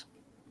Handpod games.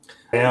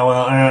 Yeah,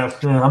 well,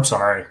 I'm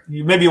sorry.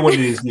 Maybe one of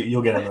these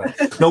you'll get into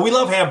that. No, we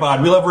love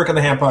Handpod. We love Rick and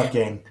the Handpod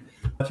game.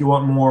 If you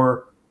want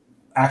more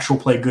actual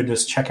play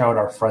goodness, check out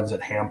our friends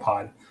at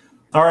Handpod.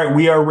 All right,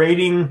 we are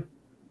rating.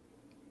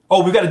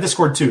 Oh, we've got a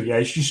Discord too. Yeah,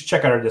 you should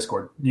check out our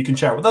Discord. You can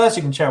chat with us.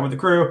 You can chat with the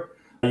crew.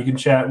 You can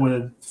chat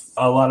with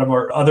a lot of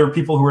our other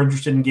people who are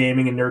interested in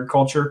gaming and nerd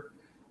culture.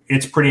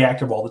 It's pretty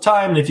active all the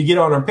time. And if you get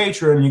on our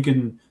Patreon, you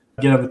can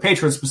get on the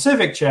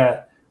Patreon-specific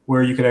chat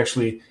where you can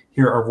actually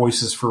hear our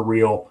voices for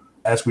real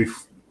as we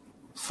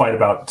fight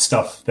about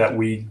stuff that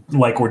we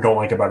like or don't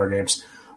like about our games.